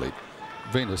athlete.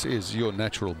 Venus is your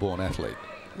natural born athlete.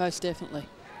 Most definitely.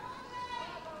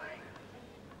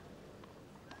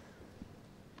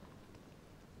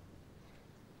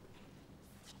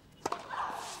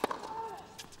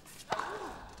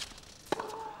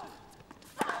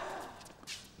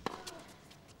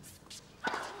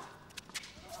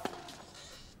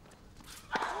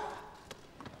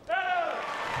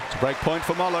 It's a break point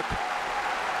for Molik.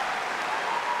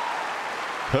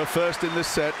 Her first in this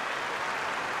set.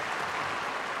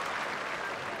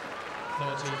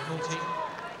 30-40.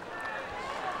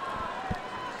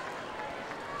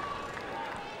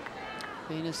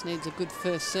 Venus needs a good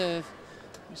first serve,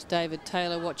 which David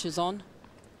Taylor watches on.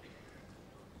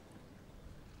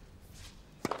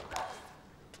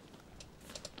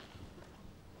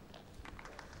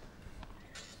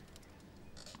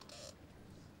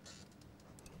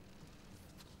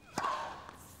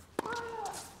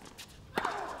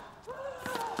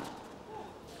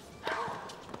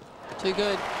 Too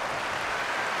good.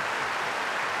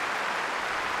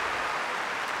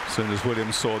 As soon as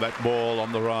Williams saw that ball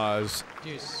on the rise,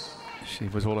 Yes. she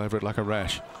was all over it like a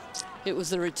rash. It was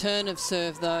the return of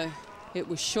serve, though. It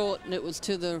was short and it was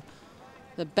to the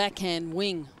backhand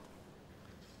wing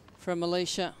from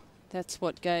Alicia. That's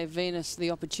what gave Venus the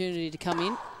opportunity to come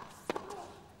in.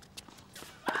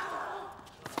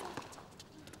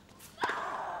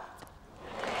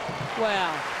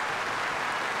 Wow.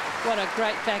 What a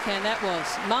great backhand that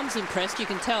was. Mum's impressed, you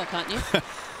can tell, can't you?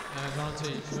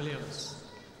 Advantage, Williams.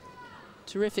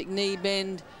 Terrific knee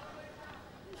bend.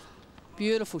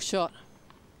 Beautiful shot.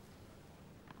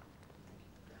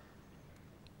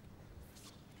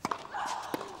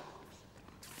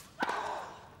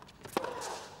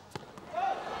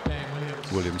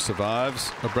 Williams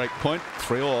survives. A break point,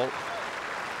 3-all.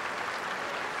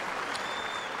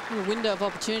 A window of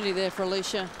opportunity there for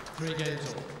Alicia. 3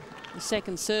 games all. The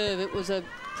second serve, it was a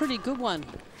pretty good one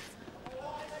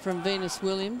from Venus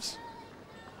Williams.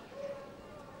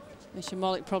 Alicia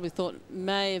Molik probably thought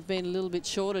may have been a little bit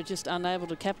shorter, just unable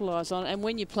to capitalise on it. And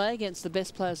when you play against the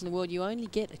best players in the world, you only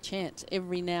get a chance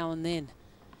every now and then.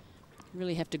 You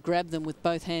really have to grab them with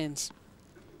both hands.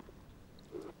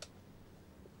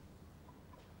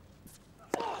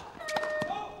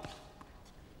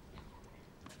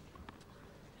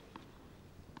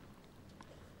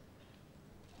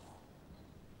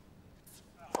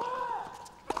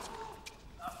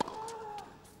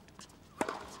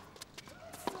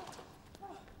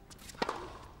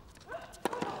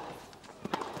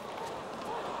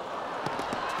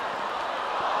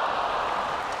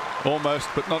 Almost,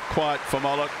 but not quite for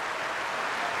Molik.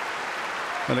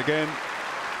 And again,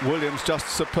 Williams just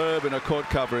superb in her court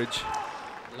coverage.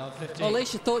 Well,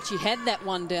 Alicia thought she had that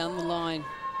one down the line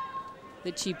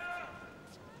that she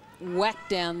whacked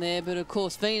down there, but of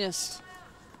course Venus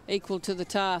equal to the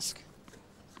task.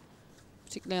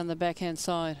 particularly on the backhand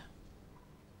side.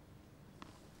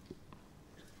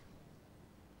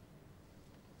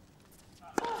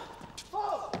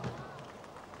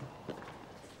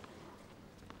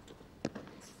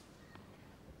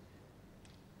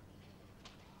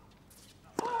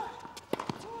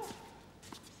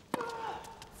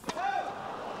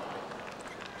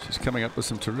 She's coming up with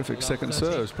some terrific second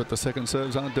serves, but the second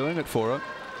serves aren't doing it for her.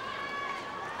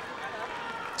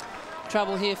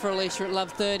 Trouble here for Alicia at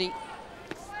love 30.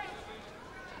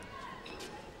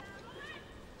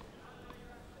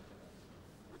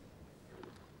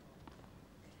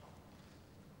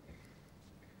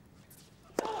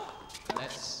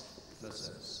 Let's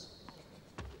versus.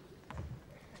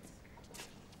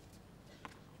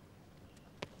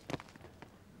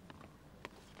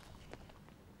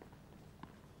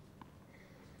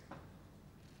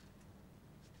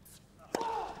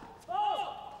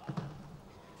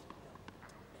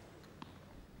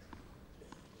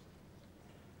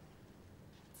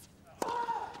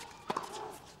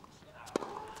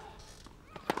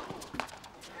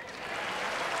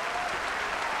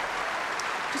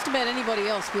 Just about anybody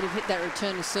else would have hit that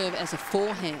return to serve as a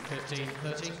forehand.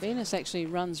 15-13. Venus actually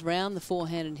runs round the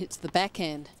forehand and hits the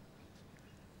backhand,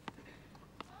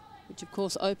 which of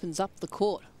course opens up the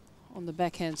court on the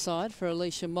backhand side for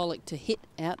Alicia Molik to hit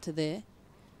out to there.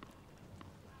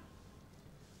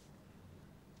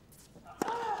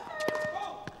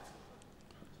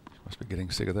 She must be getting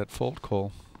sick of that fault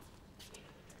call.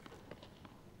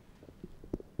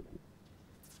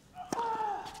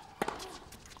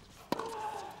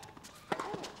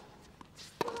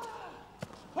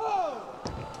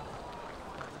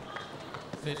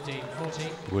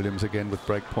 Williams again with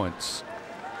break points.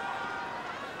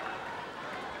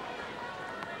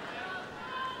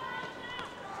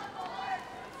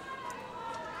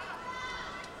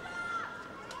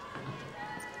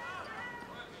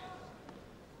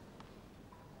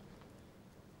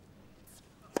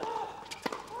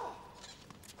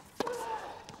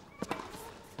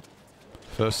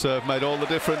 First serve made all the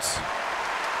difference.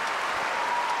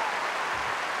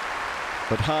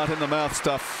 But heart in the mouth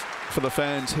stuff for the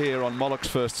fans here on Molik's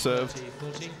first serve.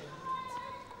 30-14.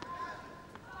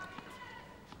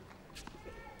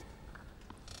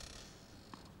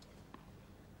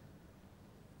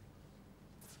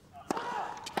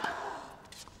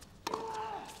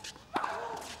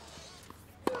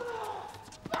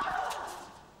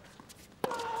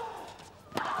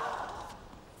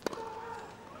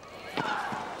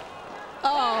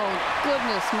 Oh,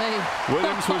 goodness me.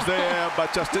 Williams was there,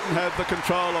 but just didn't have the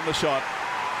control on the shot.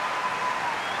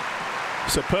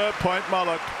 Superb point,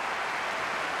 Molik.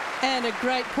 And a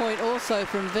great point also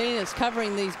from Venus,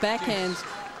 covering these backhands.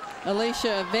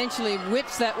 Alicia eventually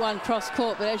whips that one cross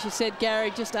court, but as you said,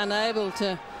 Gary, just unable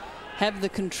to have the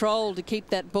control to keep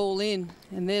that ball in.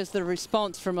 And there's the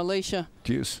response from Alicia.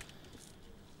 Deuce.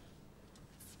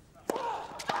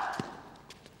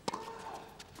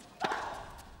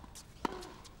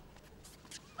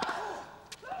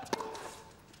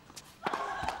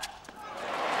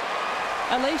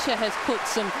 Alicia has put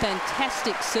some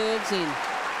fantastic serves in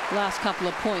last couple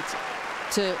of points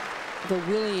to the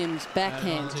Williams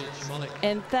backhand,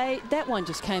 and that one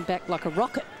just came back like a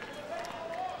rocket.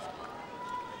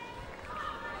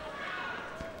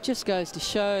 Just goes to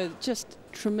show just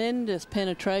tremendous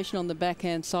penetration on the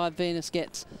backhand side Venus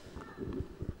gets.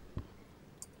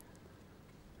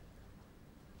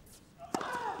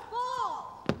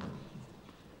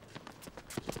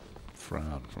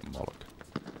 Frown from Molik.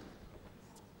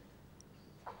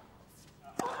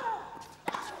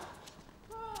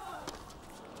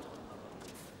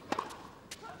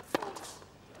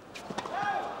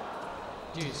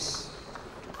 Deuce.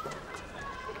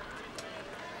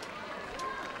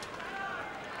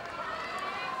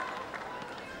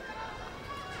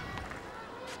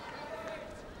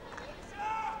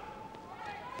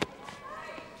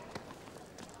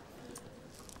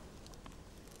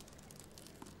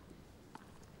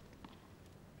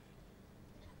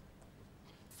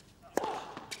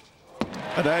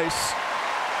 An ace.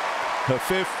 Her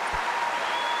fifth.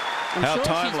 How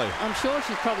timely. I'm sure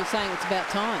she's probably saying it's about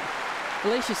time.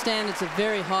 Alicia's standards are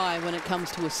very high when it comes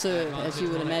to a serve, as you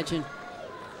would imagine.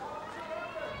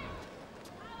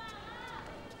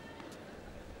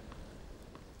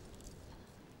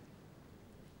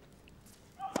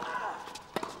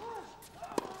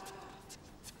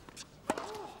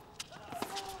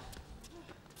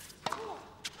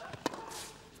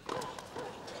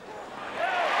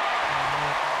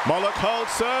 Molik holds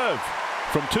serve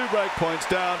from 2 break points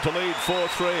down to lead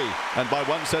 4-3 and by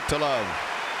 1 set to love.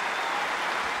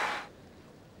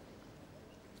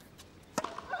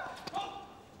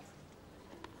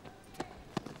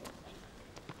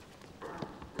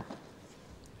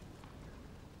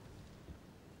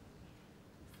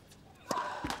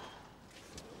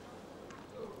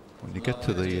 When you get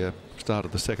to the start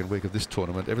of the second week of this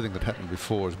tournament, everything that happened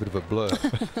before is a bit of a blur.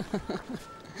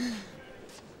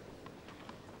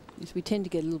 Yes, we tend to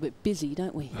get a little bit busy,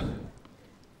 don't we?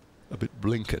 A bit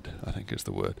blinkered, I think is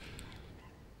the word.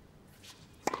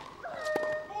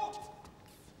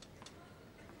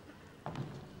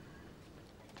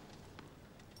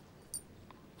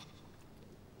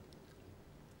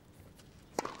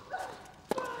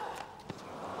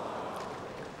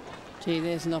 Gee,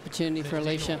 there's an opportunity for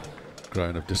Alicia.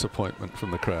 Groan of disappointment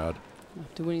from the crowd.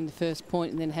 After winning the first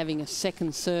point and then having a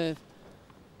second serve.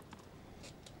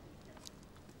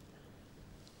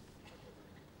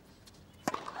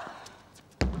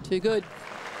 Too good.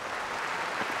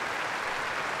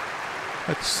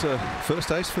 That's first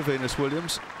ace for Venus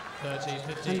Williams.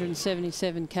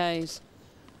 177 Ks.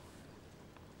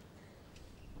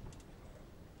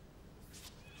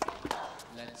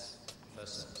 Let's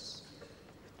versus.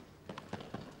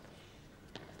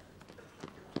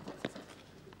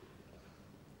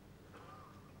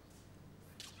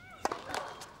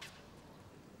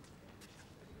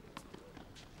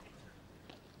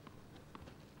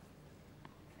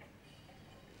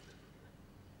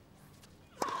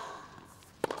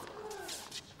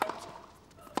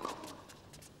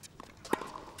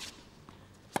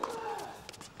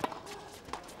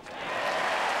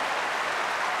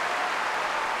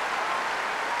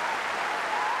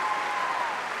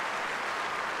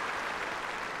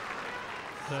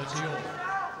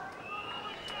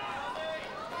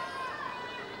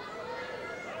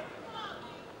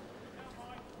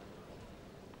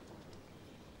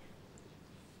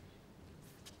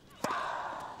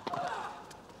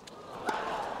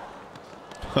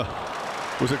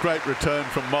 It was a great return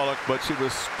from Molik, but she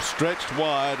was stretched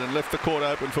wide and left the court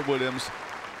open for Williams.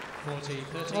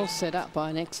 All set up by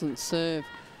an excellent serve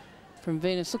from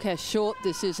Venus. Look how short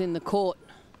this is in the court.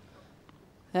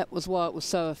 That was why it was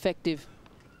so effective.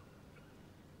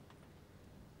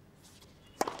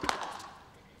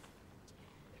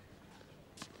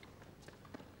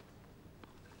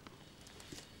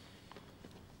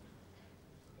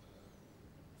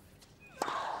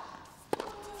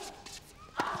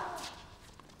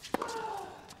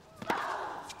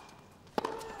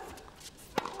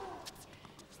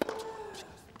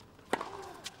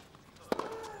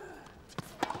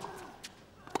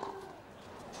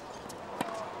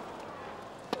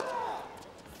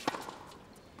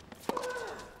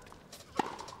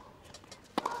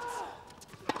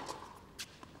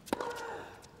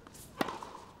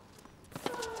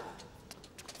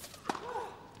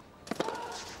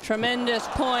 Tremendous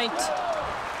point.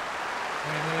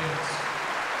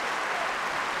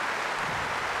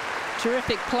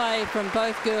 Terrific play from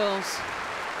both girls.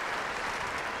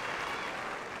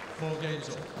 4 games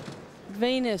all.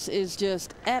 Venus is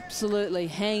just absolutely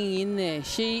hanging in there.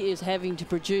 She is having to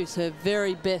produce her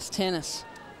very best tennis.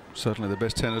 Certainly the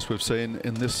best tennis we've seen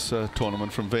in this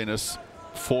tournament from Venus.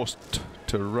 Forced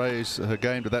to raise her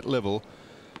game to that level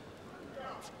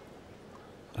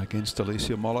against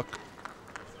Alicia Molik.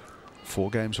 4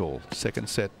 games all. Second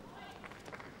set.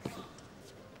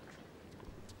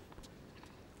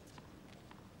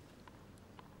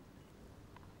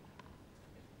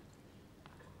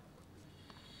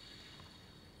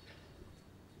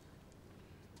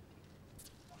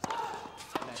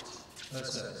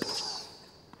 Versus.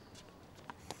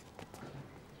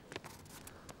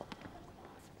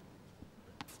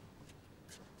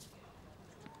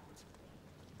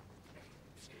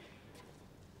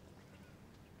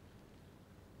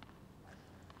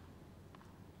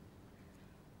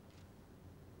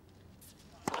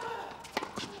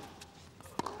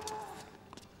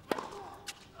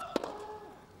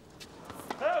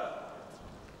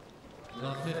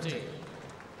 15.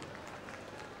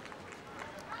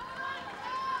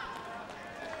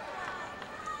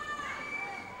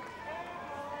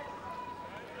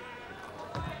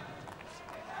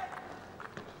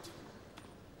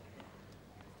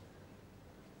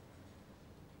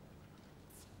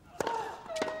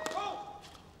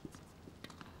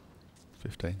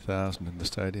 $15,000 in the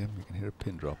stadium. You can hear a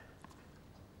pin drop.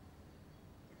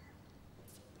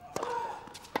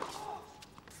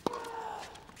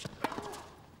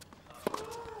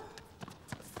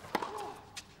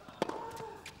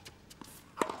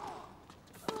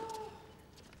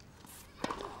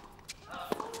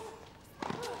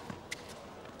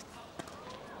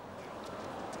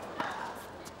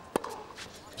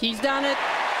 She's done it.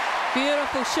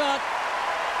 Beautiful shot.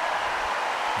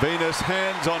 Venus,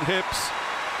 hands on hips.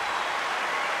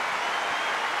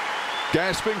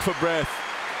 Gasping for breath.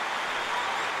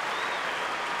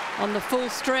 On the full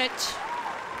stretch.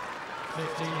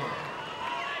 15.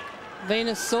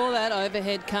 Venus saw that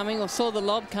overhead coming, or saw the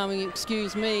lob coming,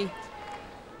 excuse me.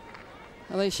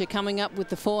 Alicia coming up with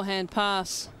the forehand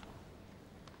pass.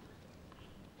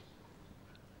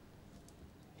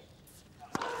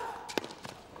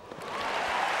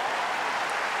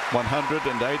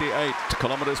 .188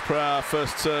 kilometres per hour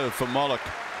first serve for Molik.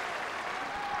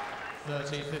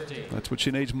 30-15. That's what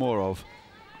she needs more of.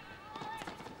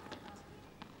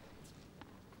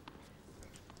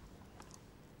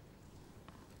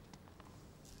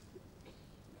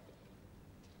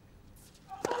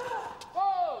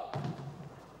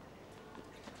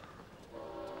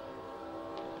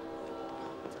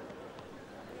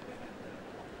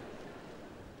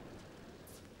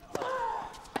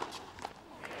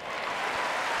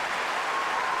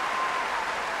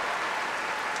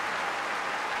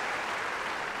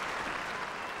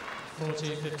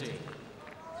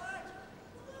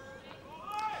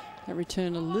 That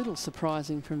return a little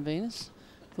surprising from Venus.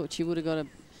 Thought she would have got a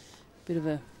bit of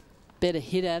a better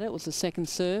hit at it. It was the second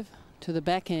serve to the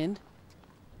back end.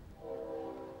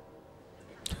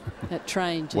 That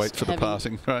train just wait for the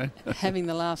passing, right? having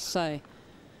the last say.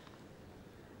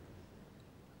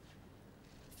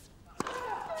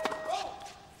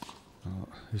 Oh,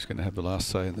 who's going to have the last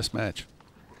say in this match?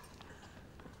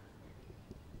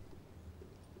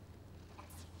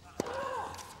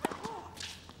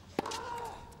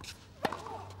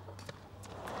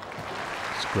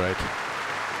 Great.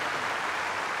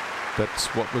 That's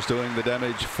what was doing the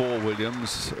damage for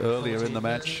Williams earlier in the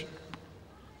match.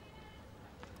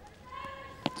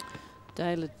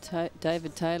 David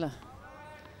Taylor.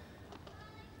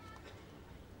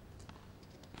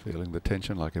 Feeling the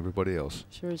tension like everybody else.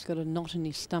 Sure, he's got a knot in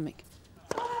his stomach.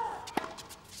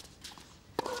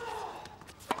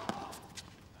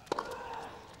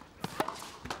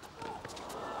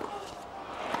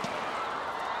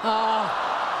 Oh.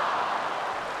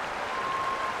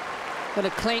 Got a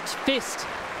clenched fist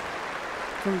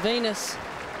from Venus.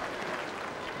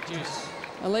 Deuce.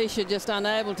 Alicia just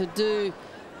unable to do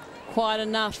quite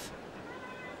enough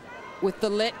with the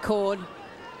let cord.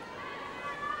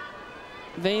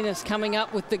 Venus coming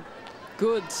up with the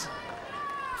goods.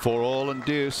 4-all and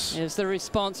deuce. There's the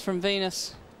response from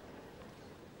Venus.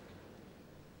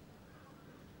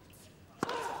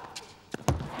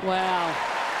 Wow.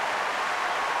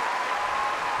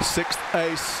 6th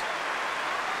ace.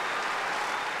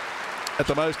 At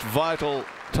the most vital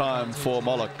time for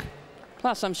Molik.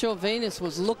 Plus, I'm sure Venus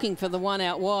was looking for the one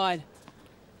out wide.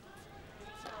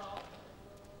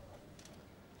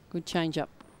 Good change up.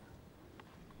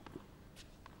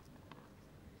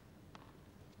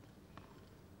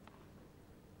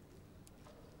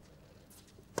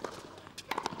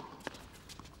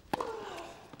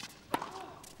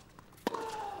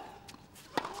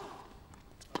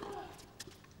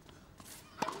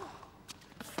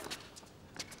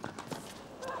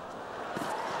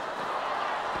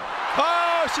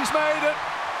 She's made it.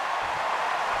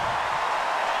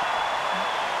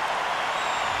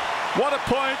 What a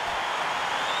point.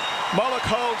 Molik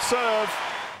holds serve.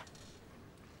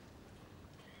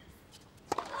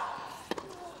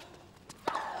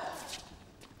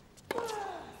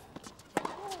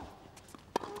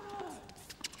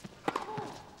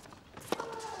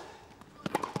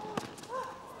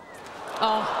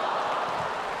 Oh.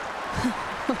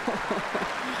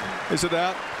 Is it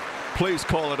out? Please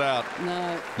call it out.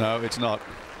 No. No, it's not.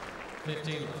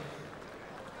 15.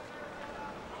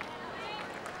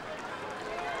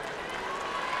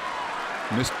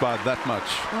 Missed by that much.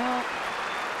 Oh.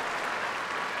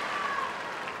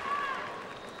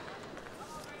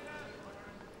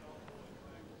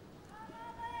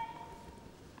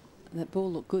 That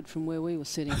ball looked good from where we were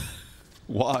sitting.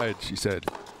 Wide, she said.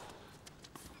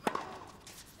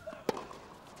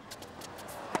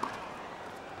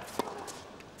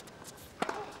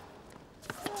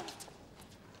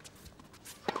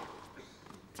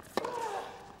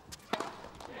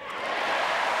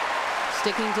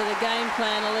 Sticking to the game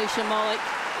plan, Alicia Molik.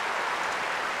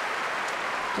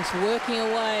 Just working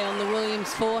away on the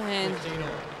Williams forehand.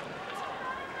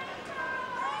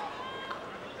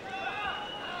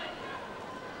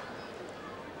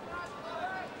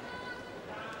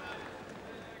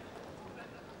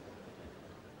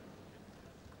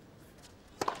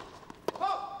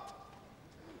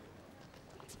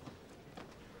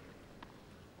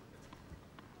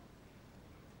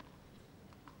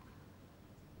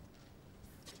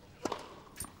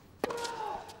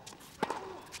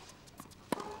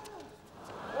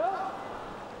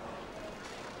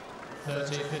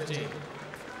 15-all.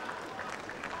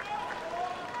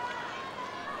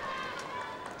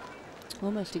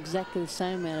 Almost exactly the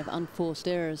same amount of unforced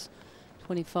errors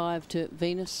 25 to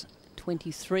Venus,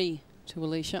 23 to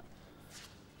Alicia.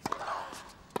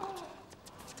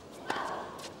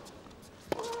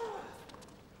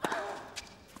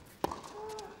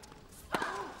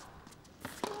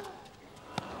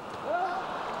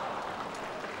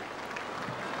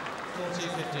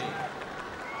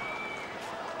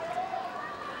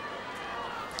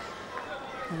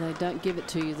 They don't give it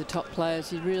to you, the top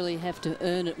players. You really have to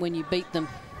earn it when you beat them.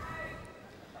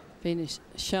 Venus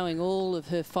showing all of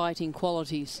her fighting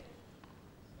qualities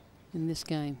in this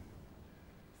game.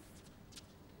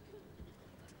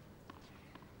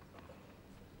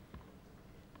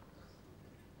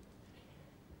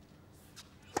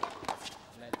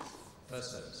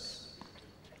 Versus.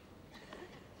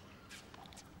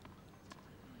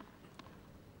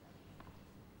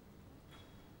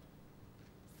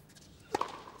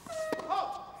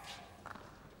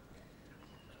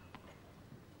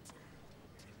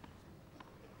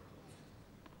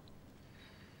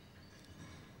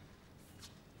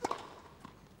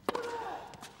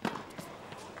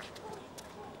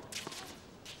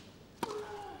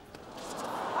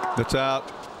 That's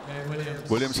out.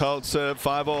 Williams holds serve,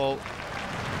 5-all.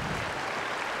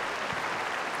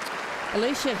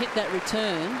 Alicia hit that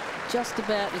return just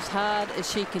about as hard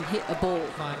as she can hit a ball.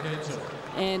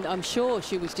 And I'm sure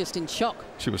she was just in shock.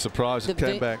 She was surprised it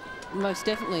came back. Most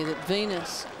definitely that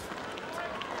Venus,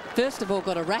 first of all,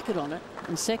 got a racket on it,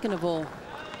 and second of all,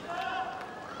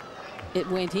 it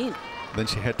went in. Then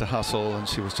she had to hustle, and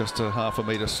she was just a half a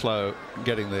metre slow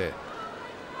getting there.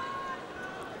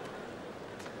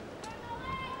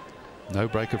 No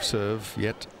break of serve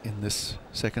yet in this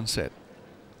second set.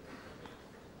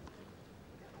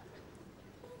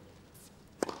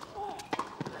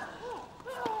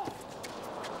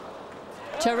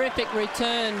 Terrific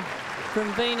return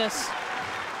from Venus.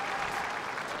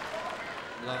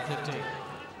 Love 15.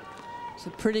 It's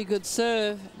a pretty good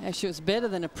serve. Actually, it's better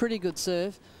than a pretty good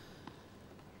serve.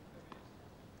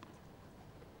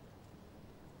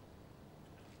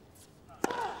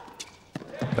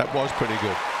 That was pretty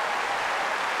good.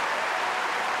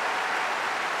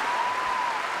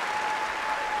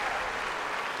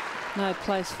 No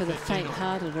place for the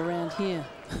faint-hearted around here.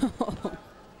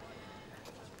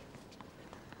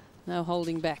 No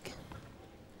holding back.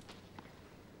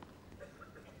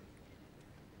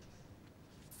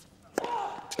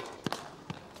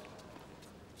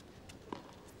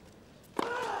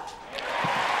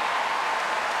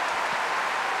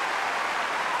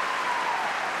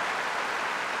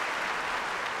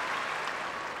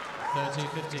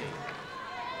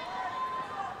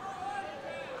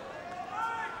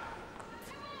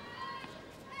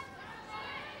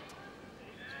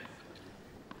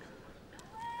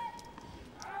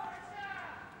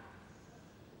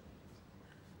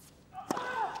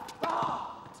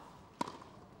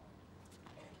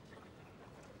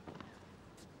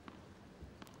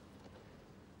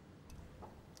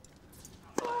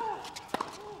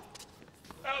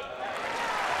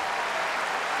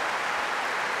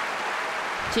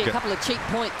 Gee, a couple of cheap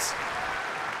points.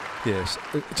 Yes,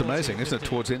 it's amazing, isn't it?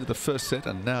 Towards the end of the first set,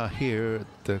 and now here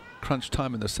at the crunch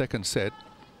time in the second set,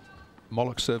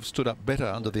 Molik's serve stood up better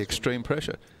under the extreme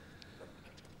pressure.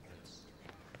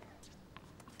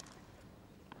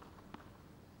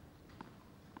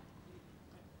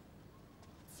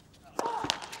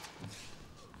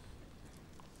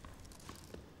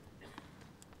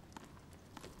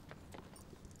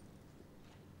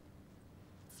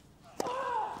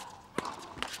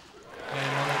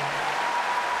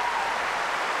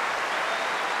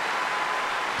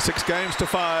 Six games to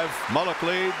 5. Molik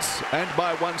leads, and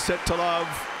by 1 set to love.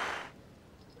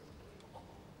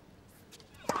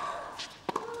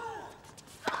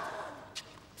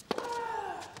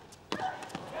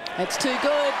 That's too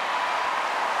good.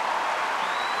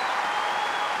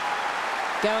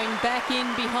 Going back in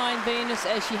behind Venus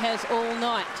as she has all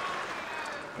night.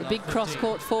 The big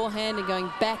cross-court forehand and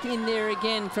going back in there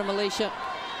again from Alicia.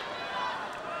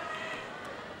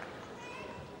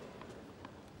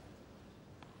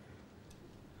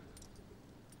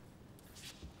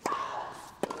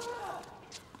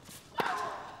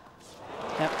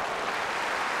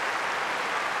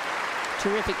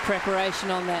 Terrific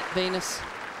preparation on that, Venus.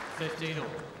 15-all.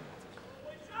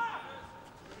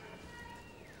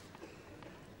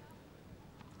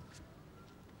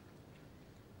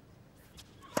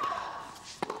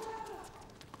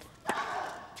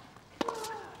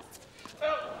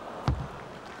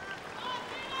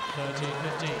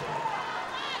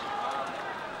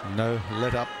 No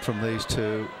let up from these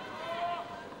two.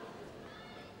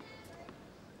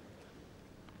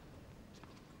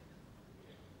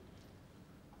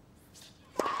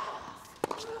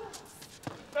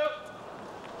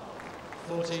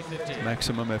 40-15.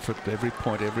 Maximum effort, every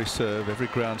point, every serve, every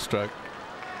ground stroke.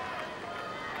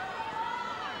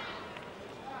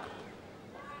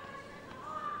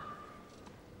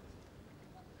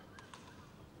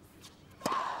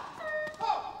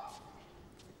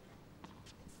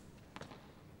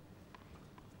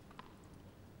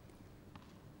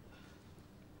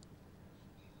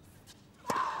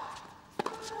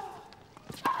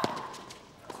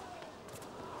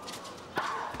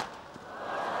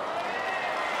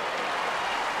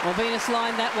 Well, Venus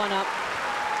lined that one up.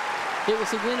 It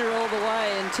was a winner all the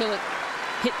way until it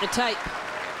hit the tape.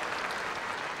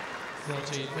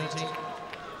 14-13.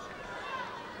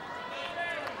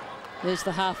 There's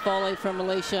the half volley from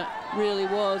Alicia. Really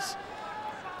was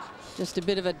just a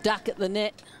bit of a duck at the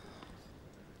net.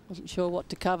 Wasn't sure what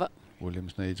to cover.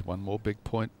 Williams needs one more big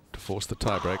point to force the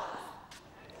tiebreak.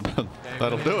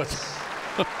 That'll do it.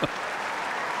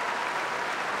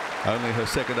 Only her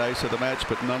second ace of the match,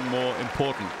 but none more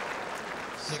important.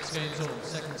 6 games all,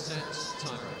 second set,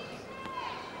 tiebreak.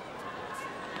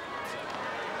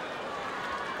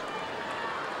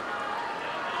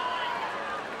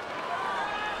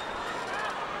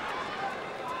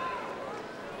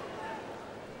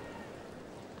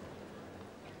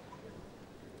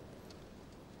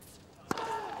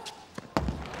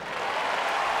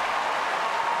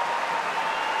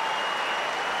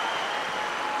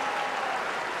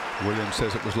 Williams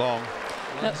says it was long.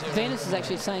 Now, Venus is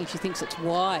actually saying she thinks it's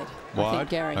wide. Wide? I think,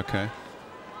 Gary. Okay.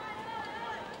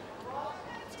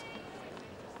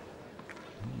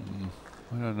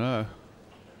 I don't know.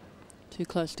 Too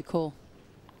close to call.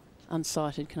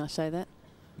 Unsighted, can I say that?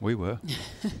 We were.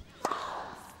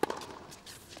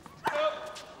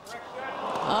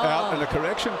 Out and a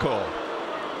correction call.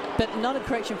 But not a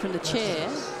correction from the chair,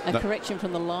 a correction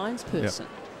from the lines person.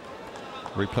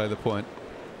 Yep. Replay the point.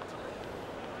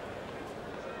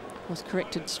 Was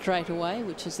corrected straight away,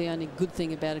 which is the only good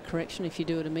thing about a correction if you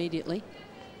do it immediately.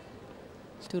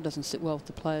 Still doesn't sit well with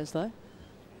the players though.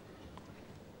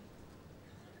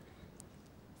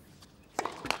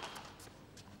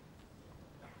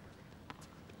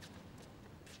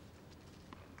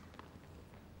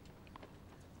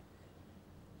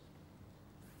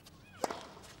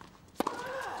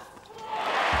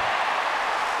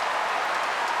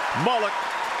 Molik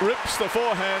rips the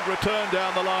forehand return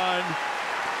down the line.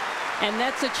 And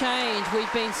that's a change.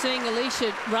 We've been seeing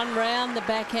Alicia run round the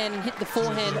backhand and hit the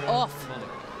forehand off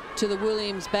to the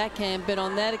Williams backhand, but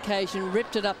on that occasion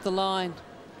ripped it up the line.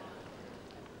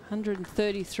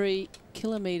 133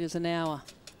 kilometres an hour.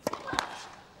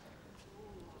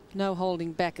 No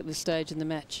holding back at this stage in the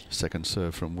match. Second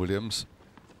serve from Williams.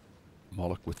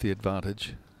 Molik with the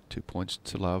advantage. 2 points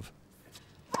to love.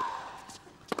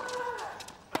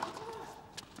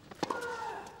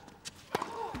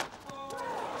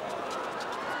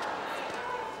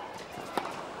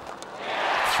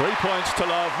 Three points to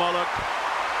love, Molik.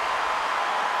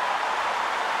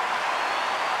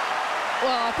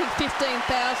 Well, I think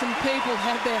 15,000 people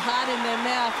had their heart in their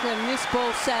mouth when this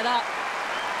ball sat up.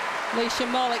 Alicia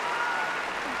Molik,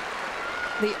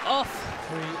 the off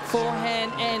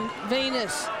forehand, and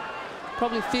Venus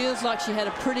probably feels like she had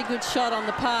a pretty good shot on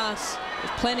the pass.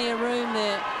 There's plenty of room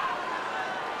there.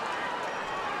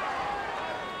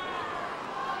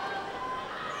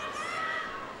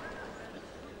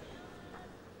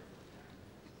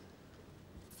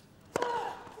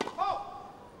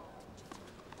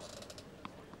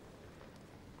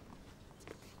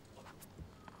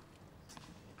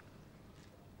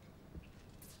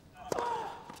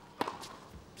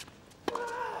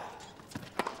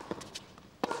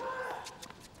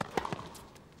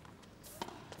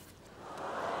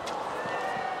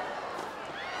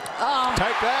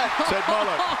 Take that, said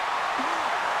Molik.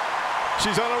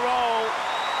 She's on a roll.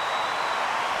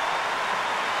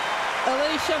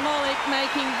 Alicia Molik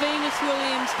making Venus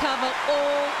Williams cover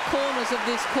all corners of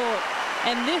this court.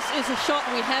 And this is a shot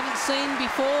we haven't seen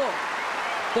before.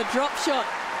 The drop shot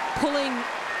pulling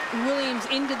Williams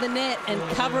into the net and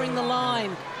covering the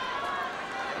line.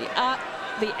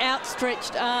 The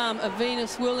outstretched arm of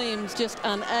Venus Williams just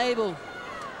unable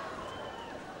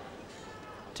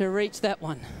to reach that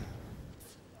one.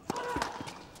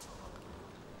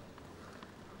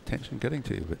 Tension getting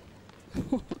to you,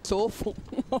 but it's awful.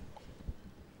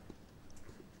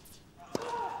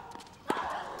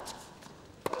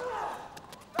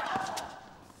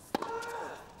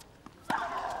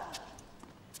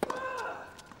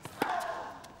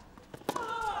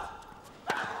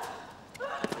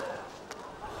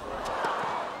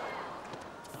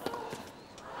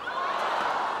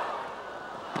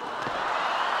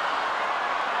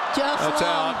 That's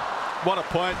out. want a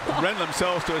point, ran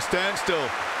themselves to a standstill.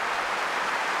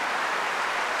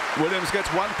 Williams gets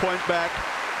 1 point back.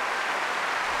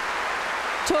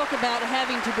 Talk about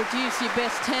having to produce your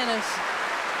best tennis.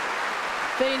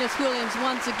 Venus Williams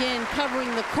once again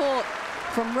covering the court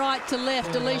from right to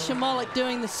left. Alicia Molik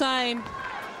doing the same.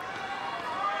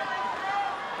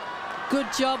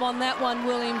 Good job on that one,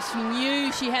 Williams. She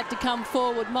knew she had to come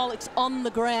forward. Molik's on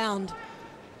the ground.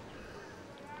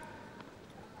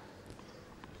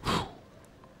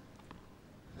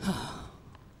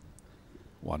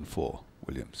 One for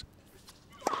Williams.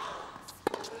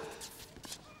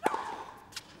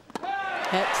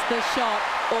 That's the shot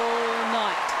all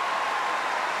night.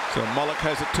 So Molik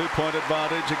has a 2-point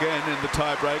advantage again in the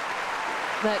tie-break.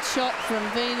 That shot from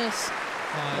Venus,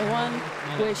 the one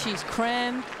where she's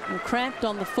cramped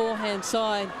on the forehand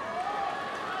side.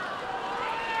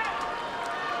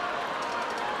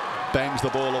 Bangs the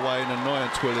ball away in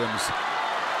annoyance, Williams.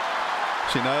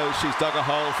 She knows she's dug a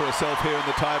hole for herself here in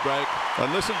the tie-break.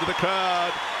 And listen to the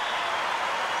crowd.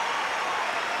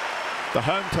 The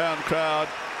hometown crowd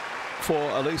for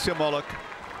Alicia Molik.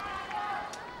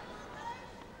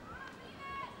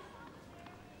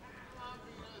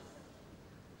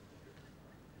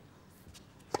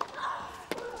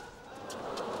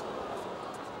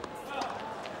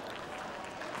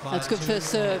 That's good first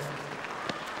serve.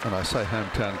 And I say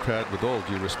hometown crowd with all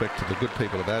due respect to the good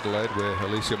people of Adelaide, where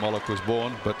Alicia Molik was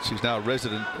born, but she's now a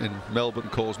resident in Melbourne,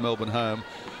 calls Melbourne home.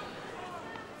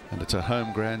 And it's a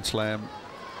home Grand Slam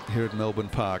here at Melbourne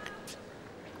Park.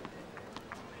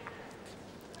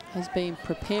 Has been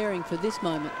preparing for this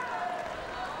moment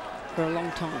for a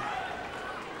long time.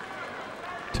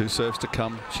 2 serves to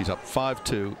come. She's up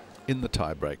 5-2 in the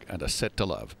tie-break and a set to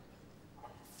love.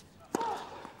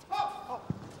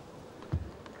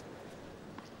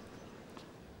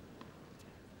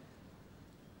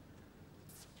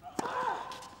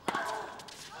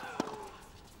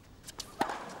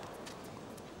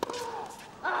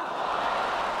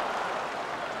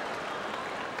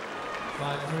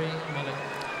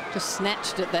 Just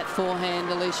snatched at that forehand,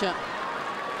 Alicia.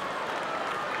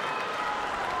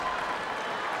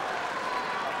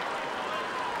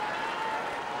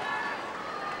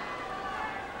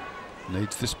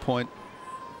 Needs this point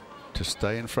to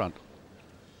stay in front.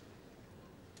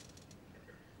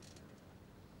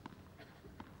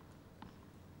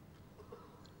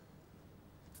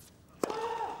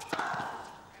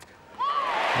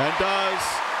 And does,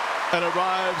 and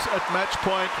arrives at match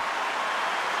point.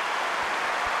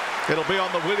 It'll be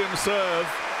on the Williams serve.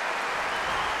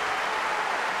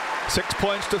 6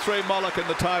 points to 3, Molik in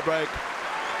the tie-break.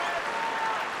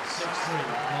 6-3,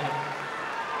 Molik.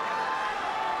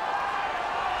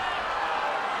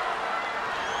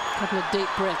 A couple of deep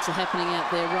breaths are happening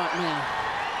out there right now.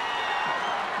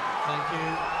 Thank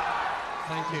you.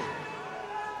 Thank you.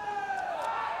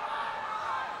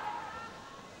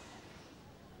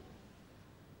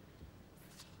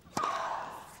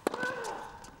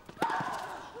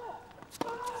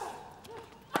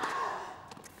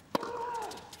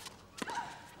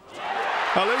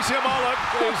 Alicia Molik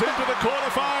is into the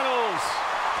quarterfinals.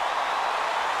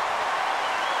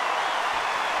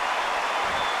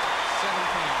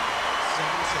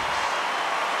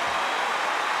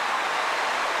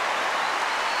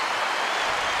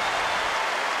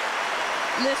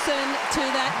 7-6. Listen to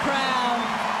that crowd.